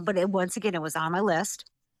movie, but once again, it was on my list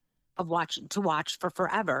of watch for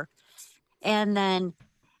forever, and then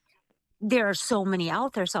there are so many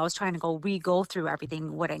out there, so I was trying to go through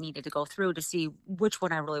everything what I needed to go through to see which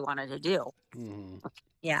one I really wanted to do. Hmm.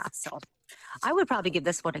 Yeah, so I would probably give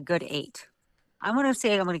this one a good 8. I'm gonna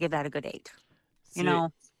say I'm gonna give that a good 8. See, You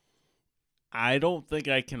know, I don't think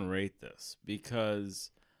I can rate this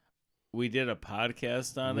because we did a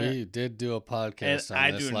podcast on it. We did do a podcast on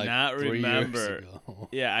I this do like not 3 years remember. ago.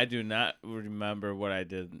 Yeah, I do not remember what I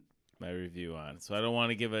did my review on, so I don't want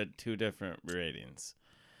to give it 2 different ratings.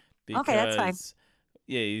 Because, Okay, that's fine.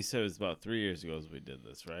 yeah, you said it was about 3 years ago as we did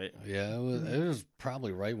this, right? Yeah, it was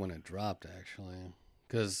probably right when it dropped, actually.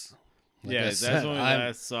 Because, like Yeah, I that's said, when we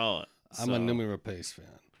last saw it. I'm a Numi Rapace fan.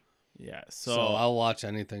 Yeah, So, so I'll watch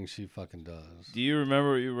anything she fucking does. do you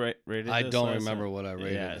remember what you rated this? I don't last remember time? what I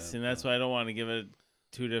rated Yeah, it, see, that's but- why I don't want to give it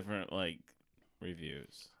 2 different,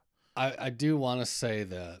 reviews. I do want to say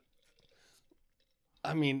that,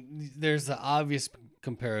 I mean, there's the obvious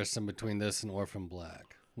comparison between this and Orphan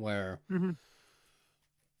Black, where Mhm.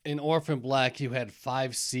 in Orphan Black you had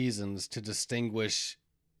 5 seasons to distinguish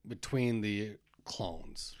between the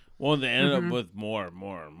clones. Well, they ended Mhm. up with more and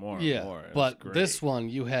more. Yeah, It was but great. this one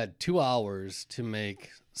you had 2 hours to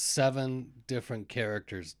make 7 different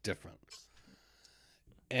characters different.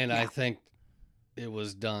 And I Yeah. think it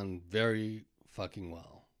was done very fucking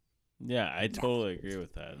well. Yeah, I totally agree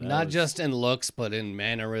with that. That Not was- just in looks, but in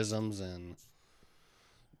mannerisms and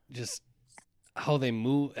just how they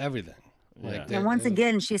move, everything. Like Yeah. they're- And once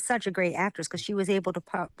again, she's such a great actress because she was able to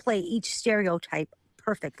play each stereotype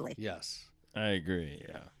perfectly, Yes. I agree.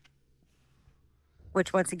 Yeah.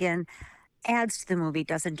 which once again adds to the movie,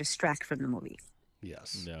 doesn't distract from the movie.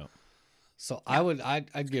 Yes. No. So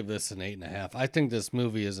I'd give this an 8.5. I think this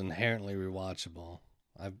movie is inherently rewatchable.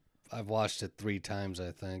 I've watched it 3 times,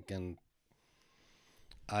 I think, and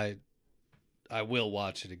I will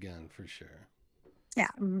watch it again for sure. Yeah,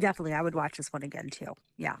 definitely. I would watch this one again too.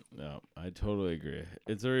 Yeah. No, I totally agree.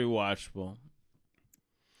 It's very watchable.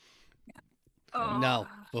 Now,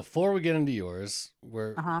 before we get into yours,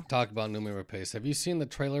 we're Uh-huh. talking about Numi Rapace. Have you seen the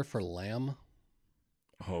trailer for Lamb?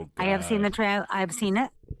 Oh, God. I have seen the trailer. I've seen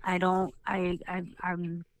it. I don't.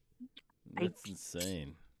 I'm That's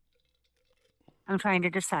insane. trying to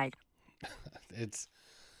decide. It's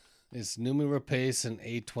Numi Rapace and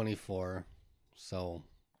A24. So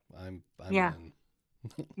I'm Yeah. in.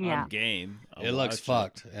 Yeah. I'm game. I'll It looks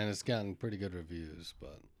watch fucked, and it's gotten pretty good reviews.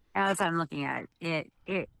 But As I'm looking at it,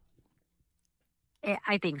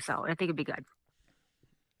 I think so. I think it'd be good.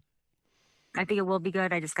 I think it will be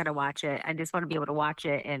good. I just got to watch it. I just want to be able to watch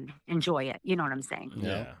it and enjoy it. You know what I'm saying? Yeah.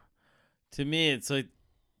 Yeah. To me, it's like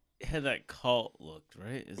it had that cult look,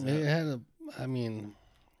 right? Is it that, had a. I mean,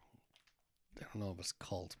 I don't know if it's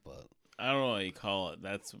cult, but I don't know what you call it.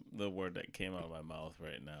 That's the word that came out of my mouth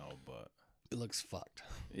right now. But it looks fucked.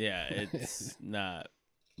 yeah, it's not.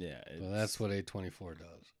 Yeah, But that's what A24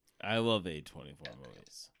 does. I love A24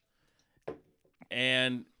 movies.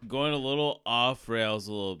 And going a little off rails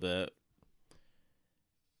a little bit.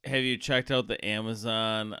 Have you checked out the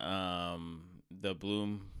Amazon, the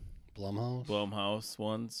Blumhouse.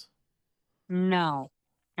 ones? No,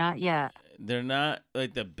 not yet. They're not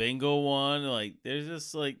like the bingo one. Like they're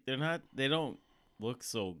just like they don't look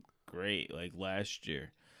so great like last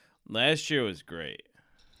year. Last year was great.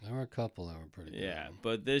 There were a couple that were pretty good. Yeah,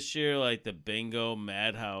 but this year, like the Bingo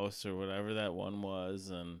Madhouse or whatever that one was,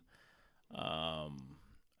 and I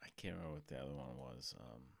can't remember what the other one was.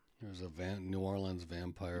 There's a New Orleans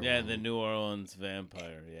vampire. Yeah, one. the New Orleans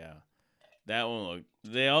Vampire. Yeah, that one looked.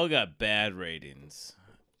 They all got bad ratings,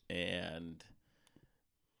 and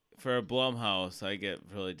for a Blumhouse, I get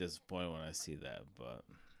really disappointed when I see that. But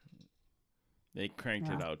they cranked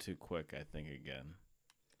it Yeah. out too quick, I think. Again.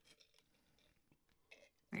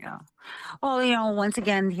 Yeah. Well, once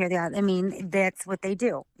again, here they are. I mean, that's what they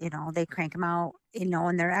do. They crank them out, and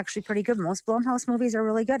they're actually pretty good. Most Blumhouse movies are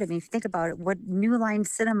really good. I mean, if you think about it, what New Line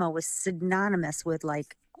Cinema was synonymous with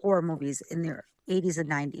like horror movies in the 80s and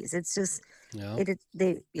 90s. It's just, Yeah.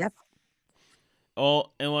 yep.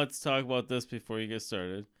 Oh, and let's talk about this before you get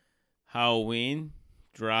started. Halloween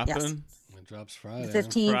dropping It drops Friday.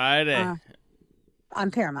 15 Friday. on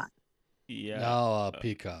Paramount. Yeah. No,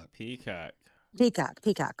 Peacock. Peacock.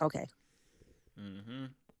 Peacock. Okay. Mm-hmm.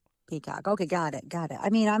 Peacock. Okay. Got it. I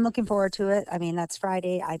mean, I'm looking forward to it. I mean, that's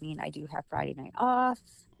Friday. I mean, I do have Friday night off.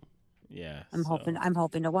 Yeah. I'm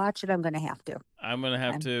hoping to watch it. I'm going to have to. I'm gonna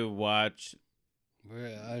have I'm- to watch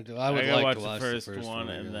I would gotta like watch to watch the first one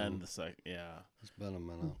again. and then the second. Yeah. It's been a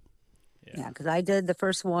minute. Yeah, because I did the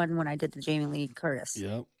first one when I did the Jamie Lee Curtis.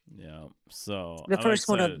 Yep. Yeah. So The I'm first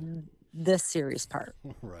one of excited. this series part.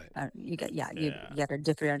 Right. You got you Yeah. got to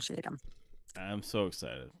differentiate them. I'm so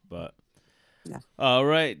excited. But Yeah. all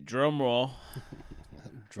right, drum roll.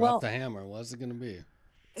 Drop Well- the hammer. What's it gonna be?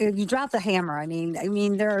 You drop the hammer. I mean,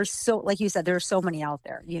 there are so, like you said, there are so many out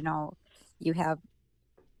there. You know, you have.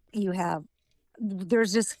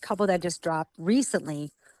 There's just a couple that just dropped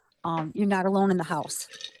recently. You're Not Alone in the House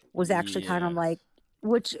was actually kind of Yeah. like,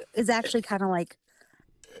 which is actually kind of like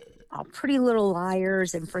Pretty Little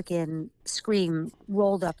Liars and freaking Scream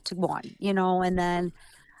rolled up to one, you know, and then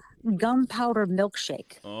Gunpowder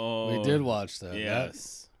Milkshake. Oh, We did watch that.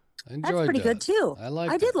 Yes. I enjoyed That's pretty that. good too. I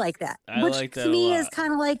like. I did like that. I which like that to a me is lot.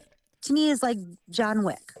 kind of like, to me is like John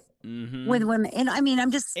Wick Mm-hmm. with women. And I mean,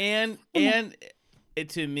 I'm just, And it,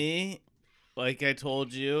 to me, like I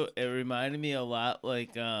told you, it reminded me a lot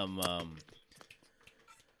like one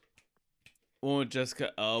with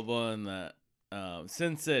Jessica Alba and the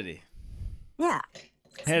Sin City. yeah.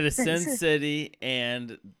 Had a Sin Sin City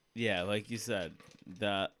and yeah, like you said,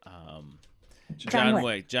 the John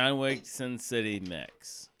Wick. John Wick Sin City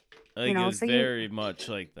mix. Like You know, it was so you- very much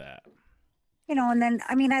like that. You know, and then,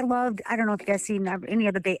 I mean, I don't know if you guys seen any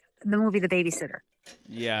of the movie The Babysitter.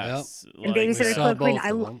 Yes. And like We Babysitter that. saw Club Queen, both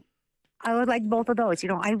of them. I would like both of those. You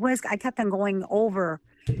know, I kept on going over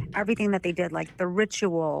everything that they did, like The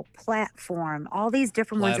Ritual, Platform, all these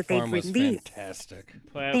different ones that they've Platform was released. fantastic.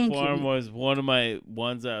 Platform you. was one of my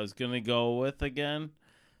ones that I was gonna go with again,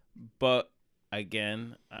 but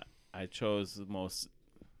again, I chose the most,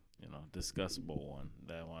 discussable one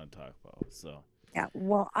that I want to talk about. So Yeah,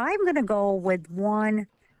 well, I'm going to go with one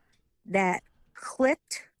that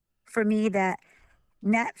clicked for me, that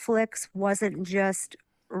Netflix wasn't just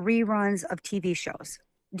reruns of TV shows.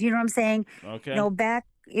 Do you know what I'm saying? okay, You know, back,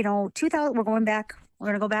 2000, we're going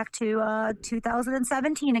to go back to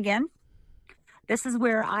 2017 again. This is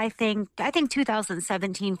where I think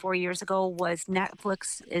 2017, 4 years ago, was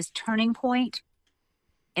Netflix's turning point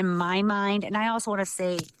in my mind. And I also want to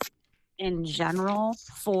say in general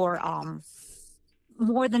for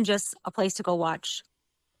more than just a place to go watch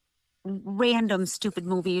random stupid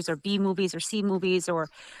movies or B movies or C movies or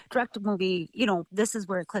direct movie, this is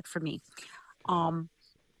where it clicked for me.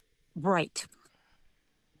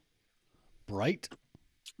 Bright.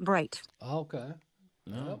 Bright. Okay.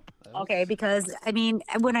 no, Okay, because I mean,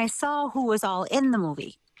 when I saw who was all in the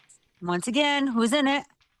movie, once again, who's in it?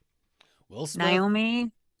 Will Smith.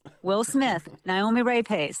 Naomi, Will Smith, Naomi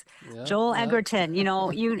Rapace, Yeah, Joel yeah. Egerton.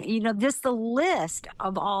 Just the list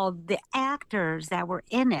of all the actors that were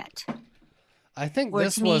in it. I think Where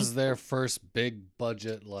this to me- was their first big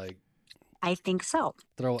budget, like I think so.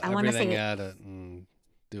 throw I wanna everything say- at it and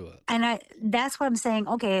do it. And that's what I'm saying.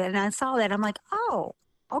 Okay. And I saw that. I'm like, oh,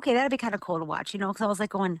 okay, that'd be kind of cool to watch, because I was like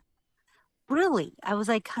going, really? I was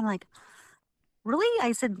like, kind of like, really?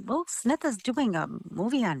 I said, Will Smith is doing a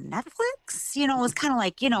movie on Netflix? It was kind of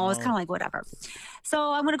like, it was kind of like whatever.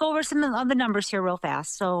 So I'm going to go over some of the numbers here real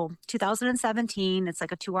fast. So 2017, it's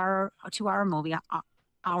like a two hour movie,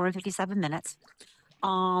 hour and 57 minutes.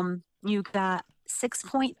 You got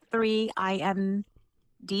 6.3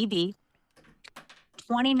 IMDb,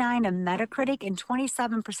 29 on Metacritic, and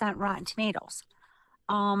 27% Rotten Tomatoes.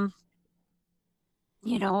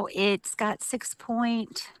 It's got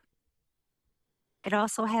it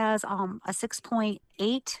also has a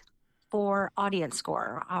 6.8 for audience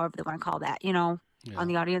score, however they want to call that, Yeah. on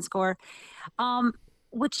the audience score.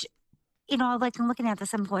 Which, like I'm looking at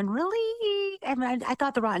this, I'm going, really? I mean, I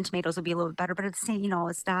thought the Rotten Tomatoes would be a little bit better, but it's saying,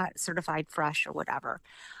 it's not certified fresh or whatever.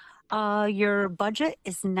 Your budget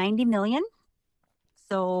is 90 million.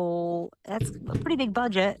 So that's a pretty big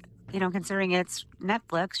budget, considering it's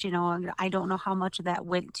Netflix. I don't know how much of that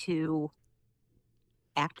went to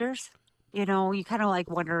actors. You kind of like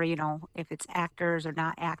wonder, if it's actors or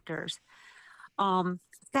not actors.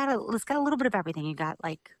 It's got a little bit of everything. You got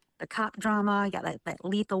like the cop drama, you got that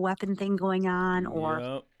Lethal Weapon thing going on, or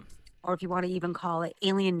Yep. if you want to even call it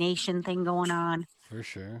Alien Nation thing going on. For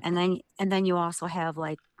sure. And then you also have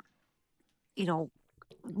like,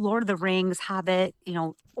 Lord of the Rings, Hobbit,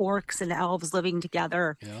 orcs and elves living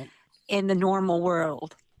together Yep. in the normal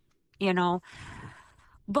world,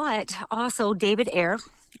 But also David Ayer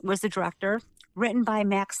was the director, written by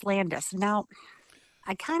Max Landis. Now,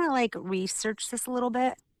 I kind of like researched this a little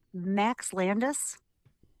bit. Max Landis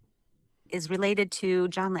is related to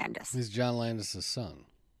John Landis, He's John Landis' son.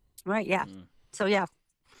 right? Yeah. Mm. So yeah.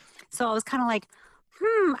 So I was kind of like,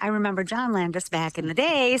 I remember John Landis back in the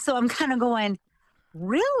day. So I'm kind of going,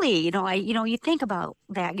 really, you think about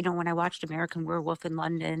that, when I watched American Werewolf in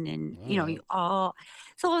London, and Oh, yeah.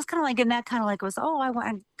 so it was kind of like, and that kind of like was, oh, I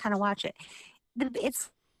want to kind of watch it. It's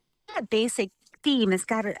that basic theme. It's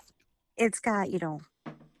got,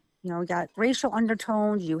 we got racial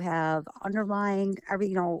undertones. You have underlying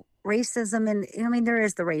racism, and I mean there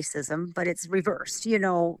is the racism, but it's reversed.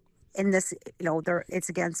 In this, it's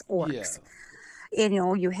against Yeah. orcs. And,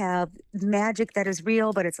 you have magic that is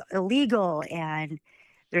real, but it's illegal, and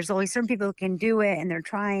there's only certain people who can do it, and they're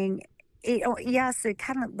trying. Yes, it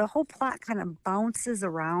kind of the whole plot kind of bounces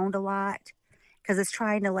around a lot because it's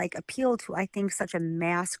trying to like appeal to, I think, such a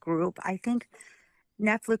mass group. I think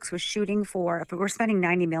Netflix was shooting for, if we're spending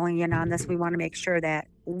 90 million on this, we want to make sure that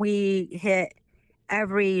we hit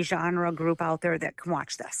every genre group out there that can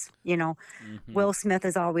watch this. Hmm. Will Smith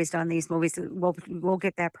has always done these movies. We'll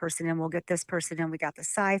get that person in, we'll get this person in. We got the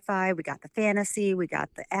sci-fi, we got the fantasy, we got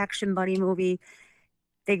the action buddy movie.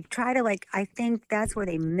 They try to like, I think that's where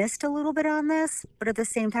they missed a little bit on this, but at the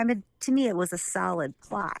same time, to me, it was a solid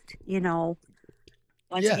plot.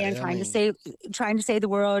 Once again, Yeah. I mean, trying to save the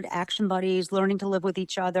world, action buddies, learning to live with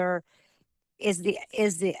each other is the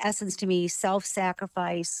essence to me.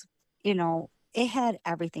 Self-sacrifice. It had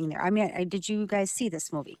everything there. I mean, did you guys see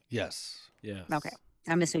this movie? yes. Okay.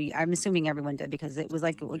 Yes. I'm assuming everyone did, because it was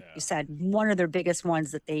like Yeah. you said, one of their biggest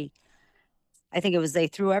ones that I think it was, they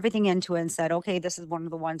threw everything into it and said, okay, this is one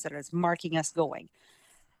of the ones that is marking us going.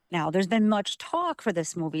 Now, there's been much talk for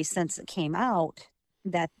this movie since it came out,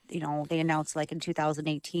 that, they announced like in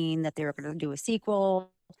 2018 that they were going to do a sequel.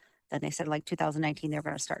 Then they said like 2019 they were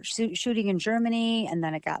going to start shooting in Germany, and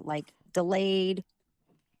then it got like delayed.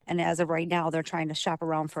 And as of right now, they're trying to shop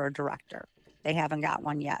around for a director. They haven't got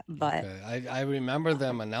one yet, but Okay. I remember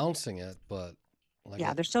them announcing it, but like,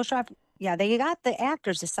 yeah, they're still shopping. Yeah, they got the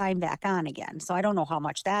actors to sign back on again. So I don't know how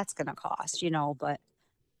much that's going to cost, but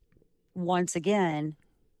once again,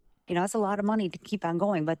 it's a lot of money to keep on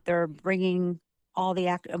going, but they're bringing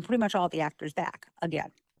pretty much all the actors back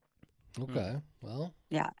again. okay. Well,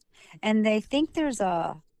 Yeah. And I think they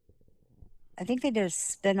did a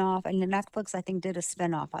spin-off, and the Netflix, I think, did a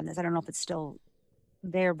spin-off on this. I don't know if it's still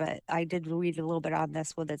there, but I did read a little bit on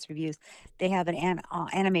this with its reviews. They have an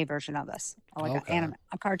anime version of this, or like okay.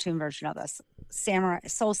 a cartoon version of this,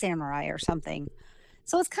 Soul Samurai or something.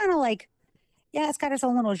 So it's kind of like, yeah, it's got its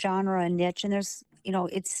own little genre and niche, and there's,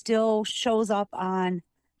 it still shows up on,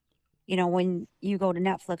 when you go to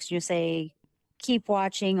Netflix, you say, keep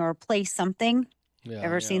watching or play something. Yeah.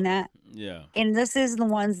 Ever seen that? Yeah. And this is the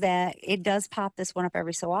ones that it does pop this one up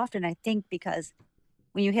every so often, I think, because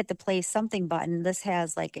when you hit the play something button, this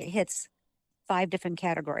has like, it hits 5 different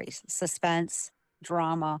categories: suspense,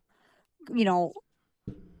 drama. You know,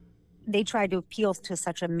 they try to appeal to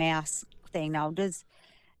such a mass thing.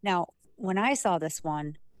 Now when I saw this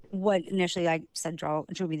one, what initially I said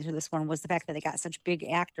drew me to this one was the fact that they got such big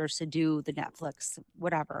actors to do the Netflix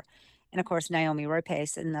whatever. And of course, Naomi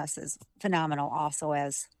Rapace in this is phenomenal, also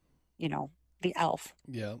as, the elf,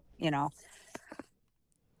 Yeah. you know.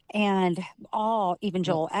 And even Well,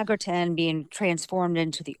 Joel Egerton being transformed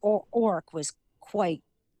into the orc was quite,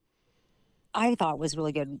 I thought, was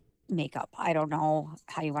really good makeup. I don't know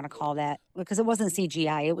how you want to call that, because it wasn't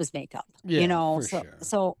CGI, it was makeup, yeah, for so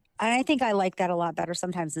sure. I think I like that a lot better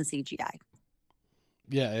sometimes than CGI.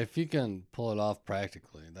 Yeah, if you can pull it off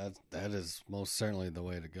practically, that is most certainly the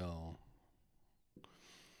way to go.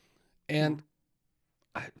 And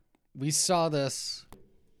we saw this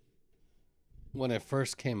when it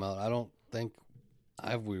first came out. I don't think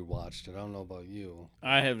I've rewatched it. I don't know about you.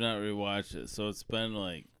 I have not rewatched it, so it's been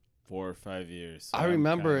like 4 or 5 years. So I I'm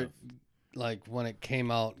remember kind it like when it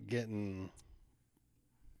came out, getting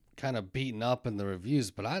kind of beaten up in the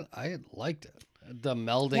reviews, but I had liked it. The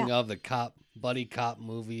melding Yeah. of the buddy cop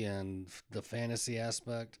movie and the fantasy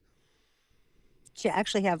aspect. To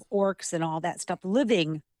actually have orcs and all that stuff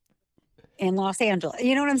living in Los Angeles.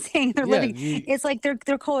 You know what I'm saying? They're Yeah, living. It's like they're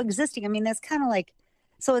coexisting. I mean, that's kind of like,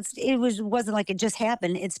 so wasn't like it just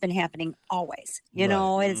happened. It's been happening always. Right.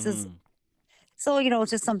 And it's just, Mhm. so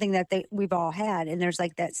it's just something that we've all had, and there's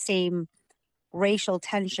like that same racial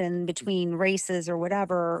tension between races or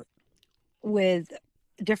whatever, with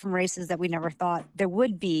different races that we never thought there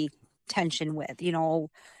would be tension with.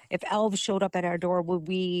 If elves showed up at our door, would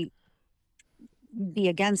we be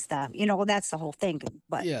against them? That's the whole thing.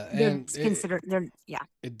 But Yeah, they're and considered, they're, yeah.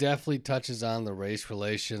 it definitely touches on the race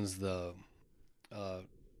relations, the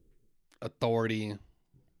authority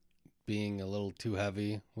being a little too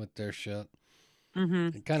heavy with their shit.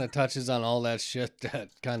 Mm-hmm. It kind of touches on all that shit that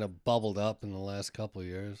kind of bubbled up in the last couple of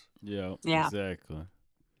years. Yeah, Yeah. exactly.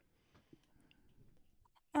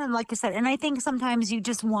 And like I said, and I think sometimes you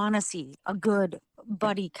just want to see a good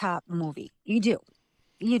buddy cop movie. You do.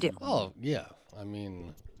 You do. Oh yeah, I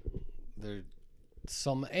mean, there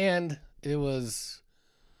and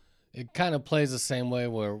it kind of plays the same way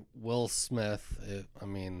where Will Smith. I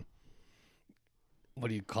mean, what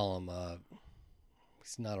do you call him?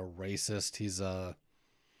 He's not a racist. He's a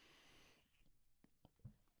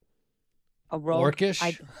rogue.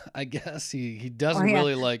 orcish, I guess. He doesn't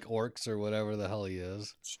really like orcs or whatever the hell he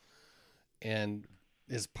is. And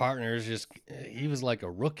his partner's he was like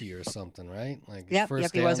a rookie or something, right? Like his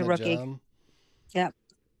first he day was on a the rookie. job. Yep.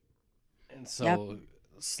 And so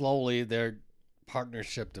slowly their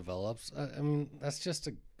partnership develops. I mean, that's just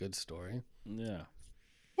a good story. Yeah.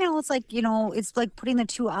 It's like, it's like putting the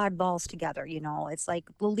two oddballs together, It's like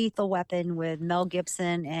the Lethal Weapon with Mel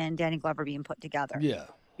Gibson and Danny Glover being put together. Yeah.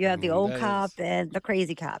 You have the old cop and the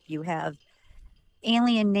crazy cop. You have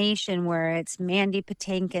Alien Nation where it's Mandy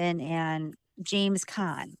Patinkin and James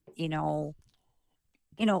Caan,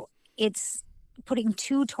 it's putting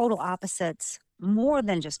two total opposites, more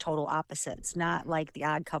than just total opposites, not like The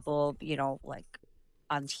Odd Couple, like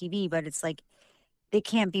on TV, but it's like they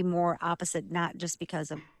can't be more opposite, not just because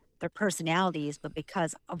of their personalities, but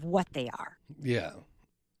because of what they are. Yeah.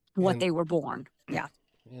 What they were born. Yeah.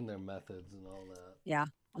 And their methods and all that. Yeah.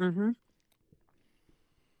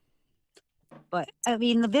 But I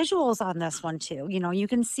mean, the visuals on this one too, you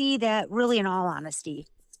can see that really, in all honesty,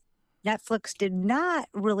 Netflix did not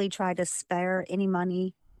really try to spare any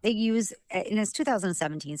money. They use, and it's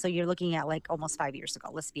 2017, so you're looking at like almost 5 years ago.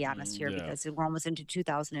 Let's be honest here, because we're almost into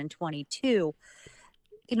 2022.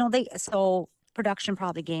 So production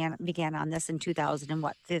probably began on this in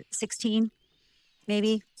 2016,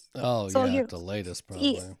 maybe. Oh, so yeah, at the latest,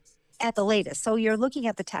 probably. At the latest. So you're looking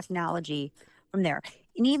at the technology from there,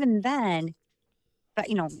 and even then, but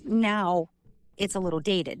now it's a little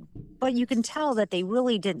dated. But you can tell that they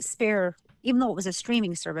really didn't spare, even though it was a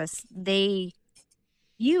streaming service. They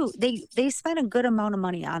spent a good amount of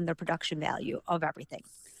money on their production value of everything.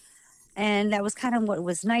 And that was kind of what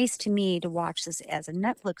was nice to me to watch this as a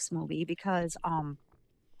Netflix movie, because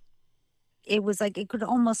it was like it could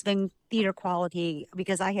almost been theater quality,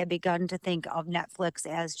 because I had begun to think of Netflix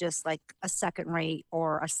as just like a second rate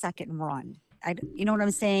or a second run. You know what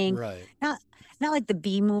I'm saying? Right. Not like the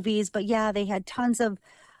B movies, but yeah, they had tons of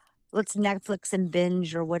let's Netflix and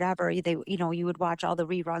binge or whatever. You would watch all the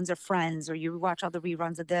reruns of Friends, or you would watch all the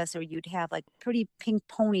reruns of this, or you'd have like Pretty Pink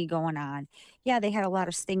Pony going on. Yeah, they had a lot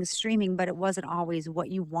of things streaming, but it wasn't always what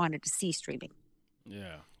you wanted to see streaming.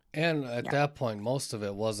 Yeah. And at that point, most of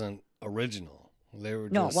it wasn't original. They were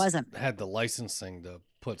it wasn't. Had the licensing to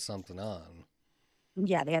put something on.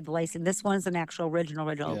 Yeah, they had the license. This one's an actual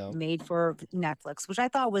original made for Netflix, which I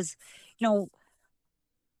thought was,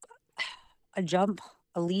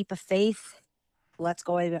 a leap of faith. Let's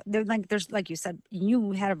go. There's like you said,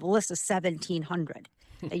 you had a list of 1,700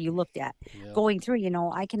 that you looked at. Going through,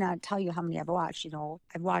 I cannot tell you how many I've watched.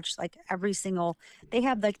 I've watched like every single. They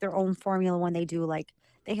have like their own formula when they do like.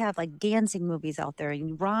 They have like dancing movies out there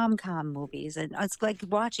and rom-com movies, and it's like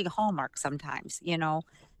watching Hallmark sometimes.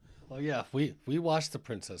 Well, yeah, we watched The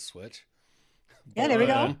Princess Switch. Yeah, there we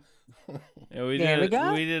go. Yeah, we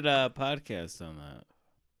did a podcast on that.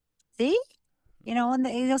 See,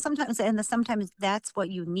 sometimes that's what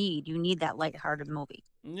you need. You need that lighthearted movie.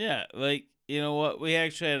 Yeah, like you know what? We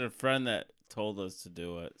actually had a friend that told us to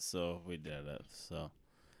do it, so we did it. So,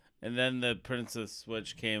 and then the Princess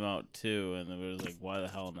Switch came out too, and it was like, why the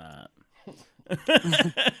hell not? Why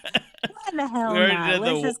the hell not?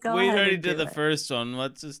 Let's just go ahead. We already did the first one.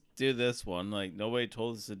 Let's just do this one. Like nobody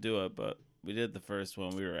told us to do it, but we did the first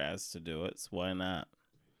one. We were asked to do it, so why not?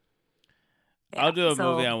 Yeah, I'll do a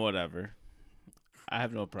movie on whatever. I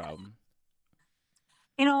have no problem.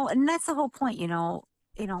 And that's the whole point. A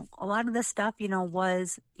lot of this stuff,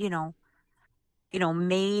 was,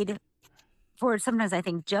 made for sometimes I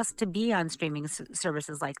think just to be on streaming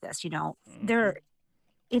services like this. There,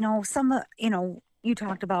 some, you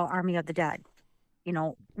talked about Army of the Dead.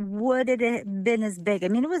 Would it have been as big? I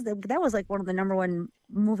mean, that was like one of the number one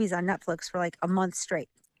movies on Netflix for like a month straight.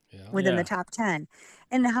 Within the top 10,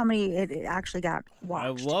 and how many it actually got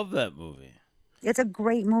watched. I love that movie. It's a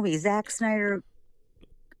great movie. Zack Snyder,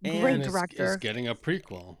 great director. Is getting a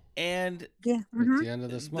prequel. And at the end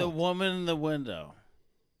of this month. The Woman in the Window.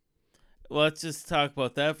 Let's just talk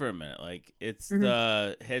about that for a minute. Like it's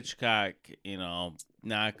the Hitchcock,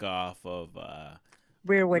 knockoff of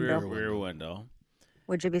Rear Window. Rear Window.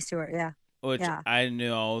 With Jimmy Stewart, yeah. Which I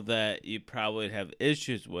know that you probably have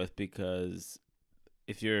issues with, because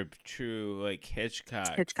if you're a true like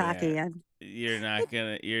Hitchcock Hitchcockian, you're not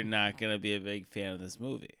gonna be a big fan of this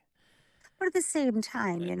movie. But at the same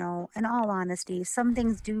time, in all honesty, some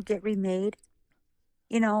things do get remade,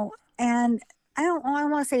 and I don't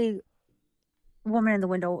want to say Woman in the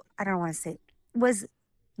Window, I don't want to say was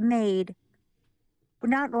made with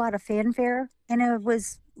not a lot of fanfare, and it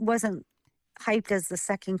wasn't hyped as the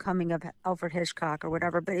second coming of Alfred Hitchcock or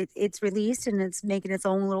whatever, but it's released and it's making its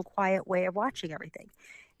own little quiet way of watching everything.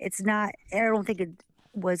 It's not, I don't think it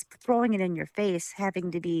was throwing it in your face,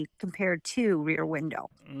 having to be compared to Rear Window.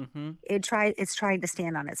 Mm-hmm. It's trying to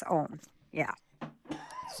stand on its own. Yeah.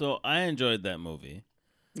 So I enjoyed that movie.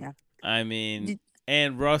 Yeah. I mean, Did-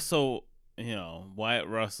 and Russell, Wyatt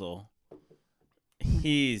Russell,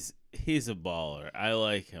 he's a baller. I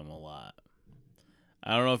like him a lot.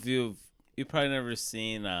 I don't know if you've probably never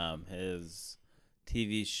seen his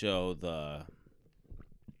TV show, the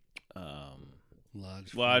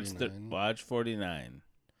Lodge Lodge 49. Lodge 49.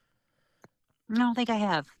 I don't think I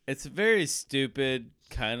have. It's a very stupid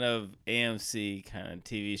kind of AMC kind of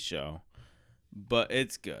TV show, but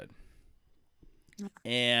it's good.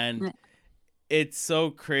 And Yeah. it's so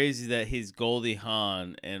crazy that he's Goldie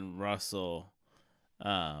Hawn and Russell,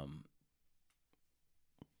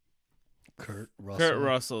 Kurt Russell. Kurt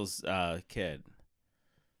Russell's kid.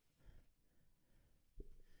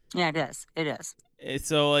 Yeah, it is. It is. It's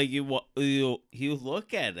so like you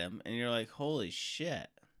look at him and you're like, holy shit!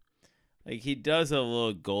 Like he does have a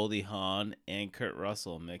little Goldie Hawn and Kurt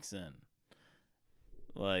Russell mix in.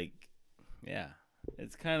 Like, yeah,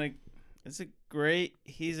 it's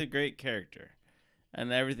he's a great character,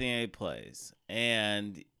 and everything he plays.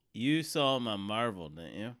 And you saw him on Marvel,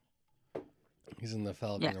 didn't you? He's in the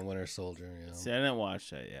Falcon Yeah. and Winter Soldier. Yeah. See, I didn't watch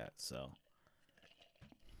that yet, so.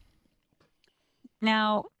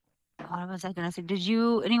 Now, what was I going to say? Did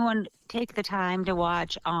anyone take the time to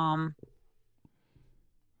watch Blood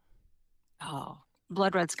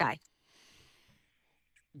Red Sky?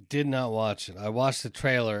 Did not watch it. I watched the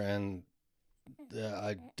trailer, and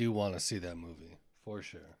I do want to see that movie for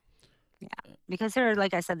sure. Because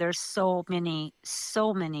like I said, there's so many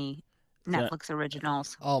Netflix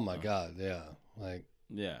originals. Oh my god, yeah. Like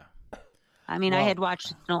Yeah. I mean, I Well- had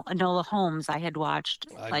watched Enola Holmes. I had watched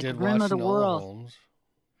I like did Rim watch of the Enola World. Holmes.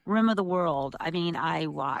 Rim of the World. I mean, I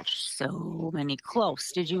watched so many.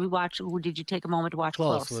 Close. Did you take a moment to watch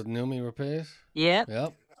Close Close? with Noomi Rapace. Yep.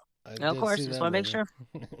 Yep. I Of did course. see Just that want to make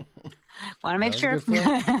movie. sure. Want to make That was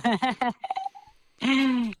sure. a good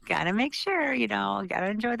Gotta make sure, gotta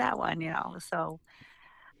enjoy that one, So,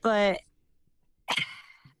 but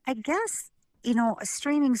I guess, a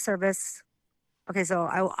streaming service. Okay, so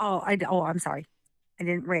I'm sorry. I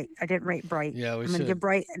didn't rate Bright. Yeah, we I'm gonna should. give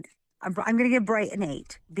Bright. I'm gonna give Bright an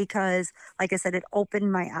 8 because, like I said, it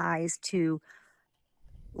opened my eyes to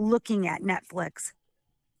looking at Netflix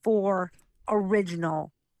for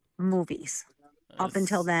original movies. Up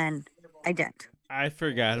until then, I didn't. I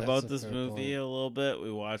forgot That's about a this fair movie point. a little bit.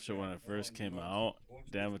 We watched it when it first came out.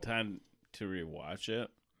 Didn't have time to rewatch it.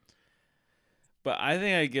 But I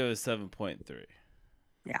think I'd give it a 7.3.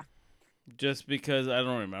 Yeah. Just because I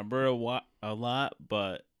don't remember a lot,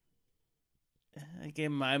 but I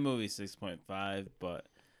gave my movie 6.5, but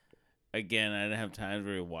again, I didn't have time to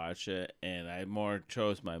rewatch it, and I more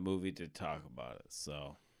chose my movie to talk about it.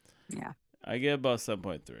 So Yeah. I give about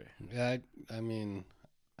 7.3. Yeah, I mean,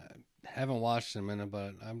 I haven't watched it in a minute,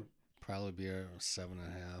 but I'm probably be a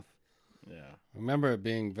 7.5. Yeah. I remember it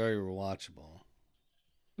being very rewatchable.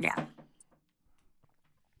 Yeah.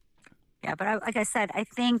 Yeah, but like I said, I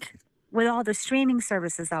think with all the streaming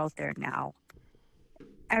services out there now,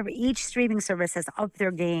 each streaming service has upped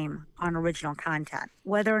their game on original content,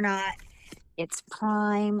 whether or not it's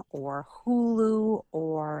Prime or Hulu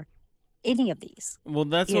or any of these. Well,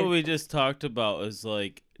 that's Yeah. what we just talked about. Is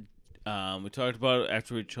like, we talked about it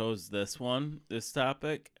after we chose this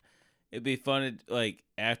topic. It'd be fun to, like,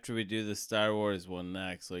 after we do the Star Wars one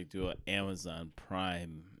next, like, do an Amazon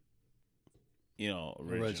Prime,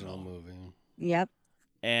 Original movie. Yep.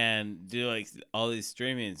 and do like all these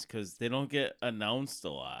streamings because they don't get announced a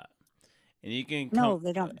lot, and you can No,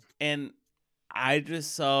 they don't. And I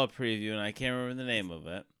just saw a preview, and I can't remember the name of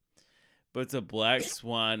it, but it's a Black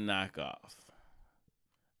Swan knockoff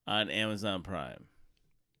on Amazon Prime.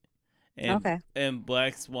 And, Okay. And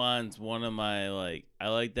Black Swan's one of my, like, I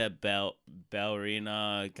like that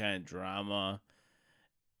ballerina kind of drama.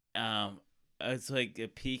 It's like a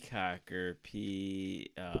peacock or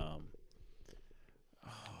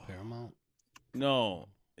Paramount. no,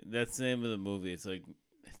 that's the name of the movie. It's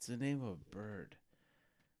the name of a bird.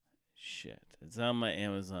 Shit, it's on my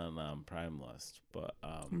Amazon Prime list, but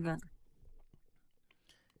Okay.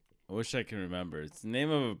 I wish I can remember. It's the name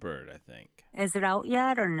of a bird, I think. Is it out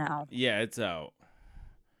yet or no? Yeah, it's out.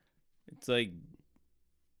 It's like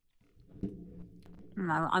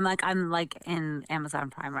No, I'm like in Amazon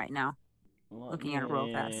Prime right now. Looking at it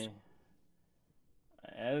real fast. I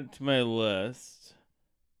added it to my list.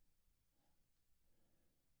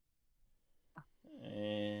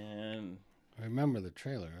 And I remember the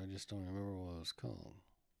trailer. I just don't remember what it was called.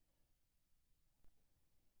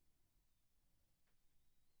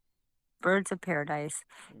 Birds of Paradise.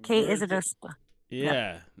 Kate, is it a?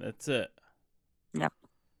 Yeah, that's it. Yep.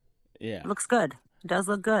 Yeah. It looks good. It does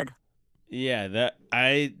look good. Yeah, that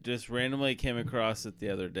I just randomly came across it the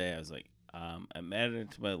other day. I was like, I'm adding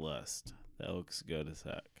it to my list. That looks good as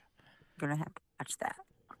heck. Gonna have to watch that.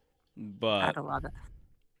 But Gotta love it.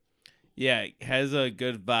 yeah, it has a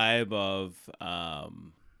good vibe of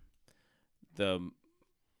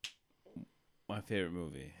my favorite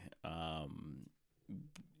movie,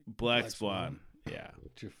 Black Swan. Yeah,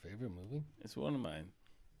 What's your favorite movie? it's one of mine.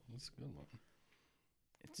 That's a good one.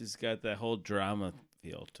 It's just got that whole drama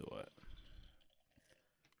feel to it.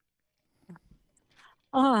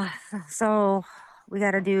 Oh, so we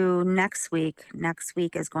got to do next week. Next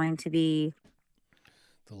week is going to be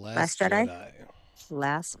The Last Last Jedi? Jedi.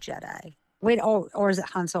 Last Jedi. Wait, or is it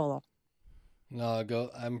Han Solo? No, now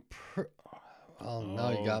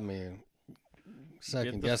you got me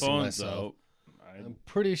second Get the guessing phones myself. out. I'm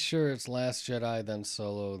pretty sure it's Last Jedi, then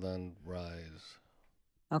Solo, then Rise.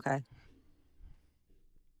 Okay.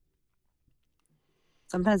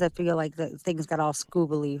 Sometimes I feel like the things got all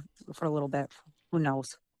scoobly for a little bit. Who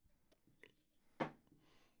knows?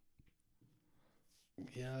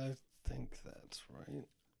 Yeah, I think that's right.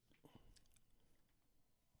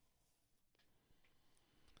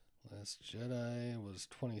 Last Jedi was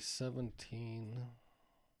 2017.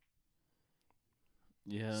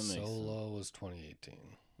 Yeah, that makes sense. Solo was 2018.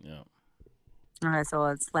 Yeah. Okay, so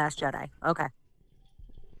it's Last Jedi. Okay.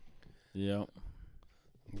 Yep.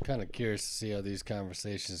 I'm kind of curious to see how these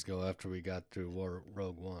conversations go after we got through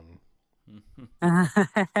Rogue One.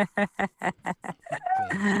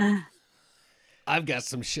 I've got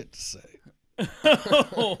some shit to say.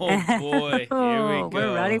 Oh boy, here we go.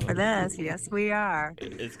 We're ready for this. Yes, we are.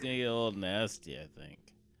 It's gonna get a little nasty, I think.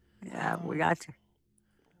 Yeah, we got to.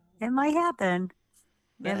 It might happen.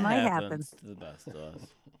 That might happen. happens to the best of us.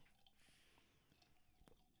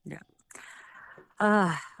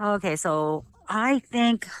 Okay, so I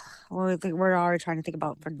think we're already trying to think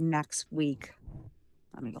about for next week.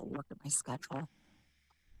 Let me go look at my schedule.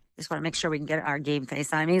 Just want to make sure we can get our game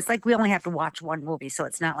face on. I mean, it's like we only have to watch one movie, so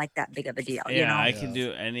it's not like that big of a deal, Yeah, you know? I can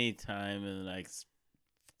do any time in the next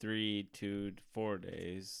 3, 2, 4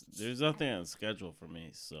 days. There's nothing on schedule for me,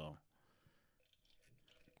 so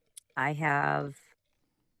I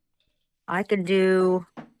can do,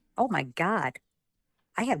 oh my God,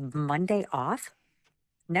 I have Monday off.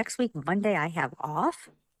 Next week, Monday, I have off.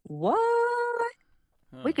 What?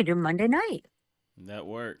 huh, We could do Monday night that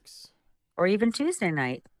works. or even Tuesday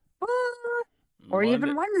night. What? Or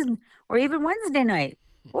even Wednesday night.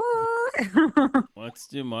 What? Let's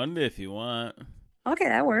do Monday if you want. Okay,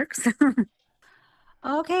 that works.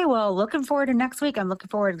 Okay, well, looking forward to next week. I'm looking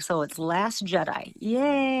forward. So it's Last Jedi.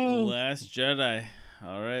 Yay. Last Jedi.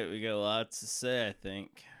 All right, we got lots to say, I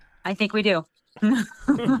think. I think we do.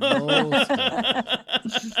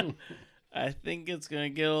 I think it's gonna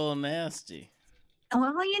get a little nasty.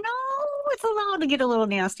 Well, it's allowed to get a little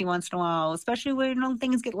nasty once in a while, especially when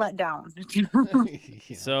things get let down.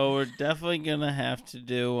 Yeah. So we're definitely gonna have to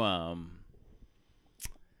do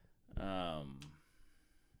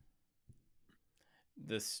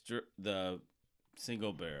the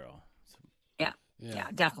single barrel. Yeah,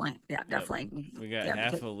 definitely. Yeah, definitely. We got Yeah,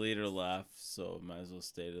 half because- a liter left, so might as well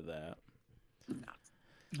stay to that.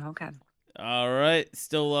 Okay. All right,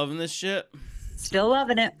 still loving this shit. Still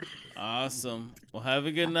loving it. Awesome. Well, have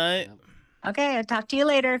a good night. Okay, I'll talk to you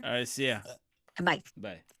later. All right, see ya. Bye.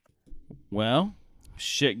 Bye. Well,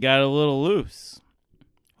 shit got a little loose.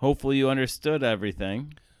 Hopefully you understood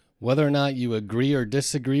everything. Whether or not you agree or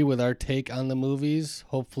disagree with our take on the movies,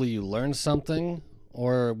 hopefully you learned something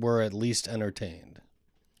or were at least entertained.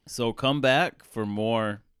 So come back for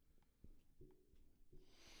more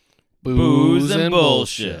Booze and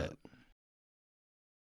bullshit.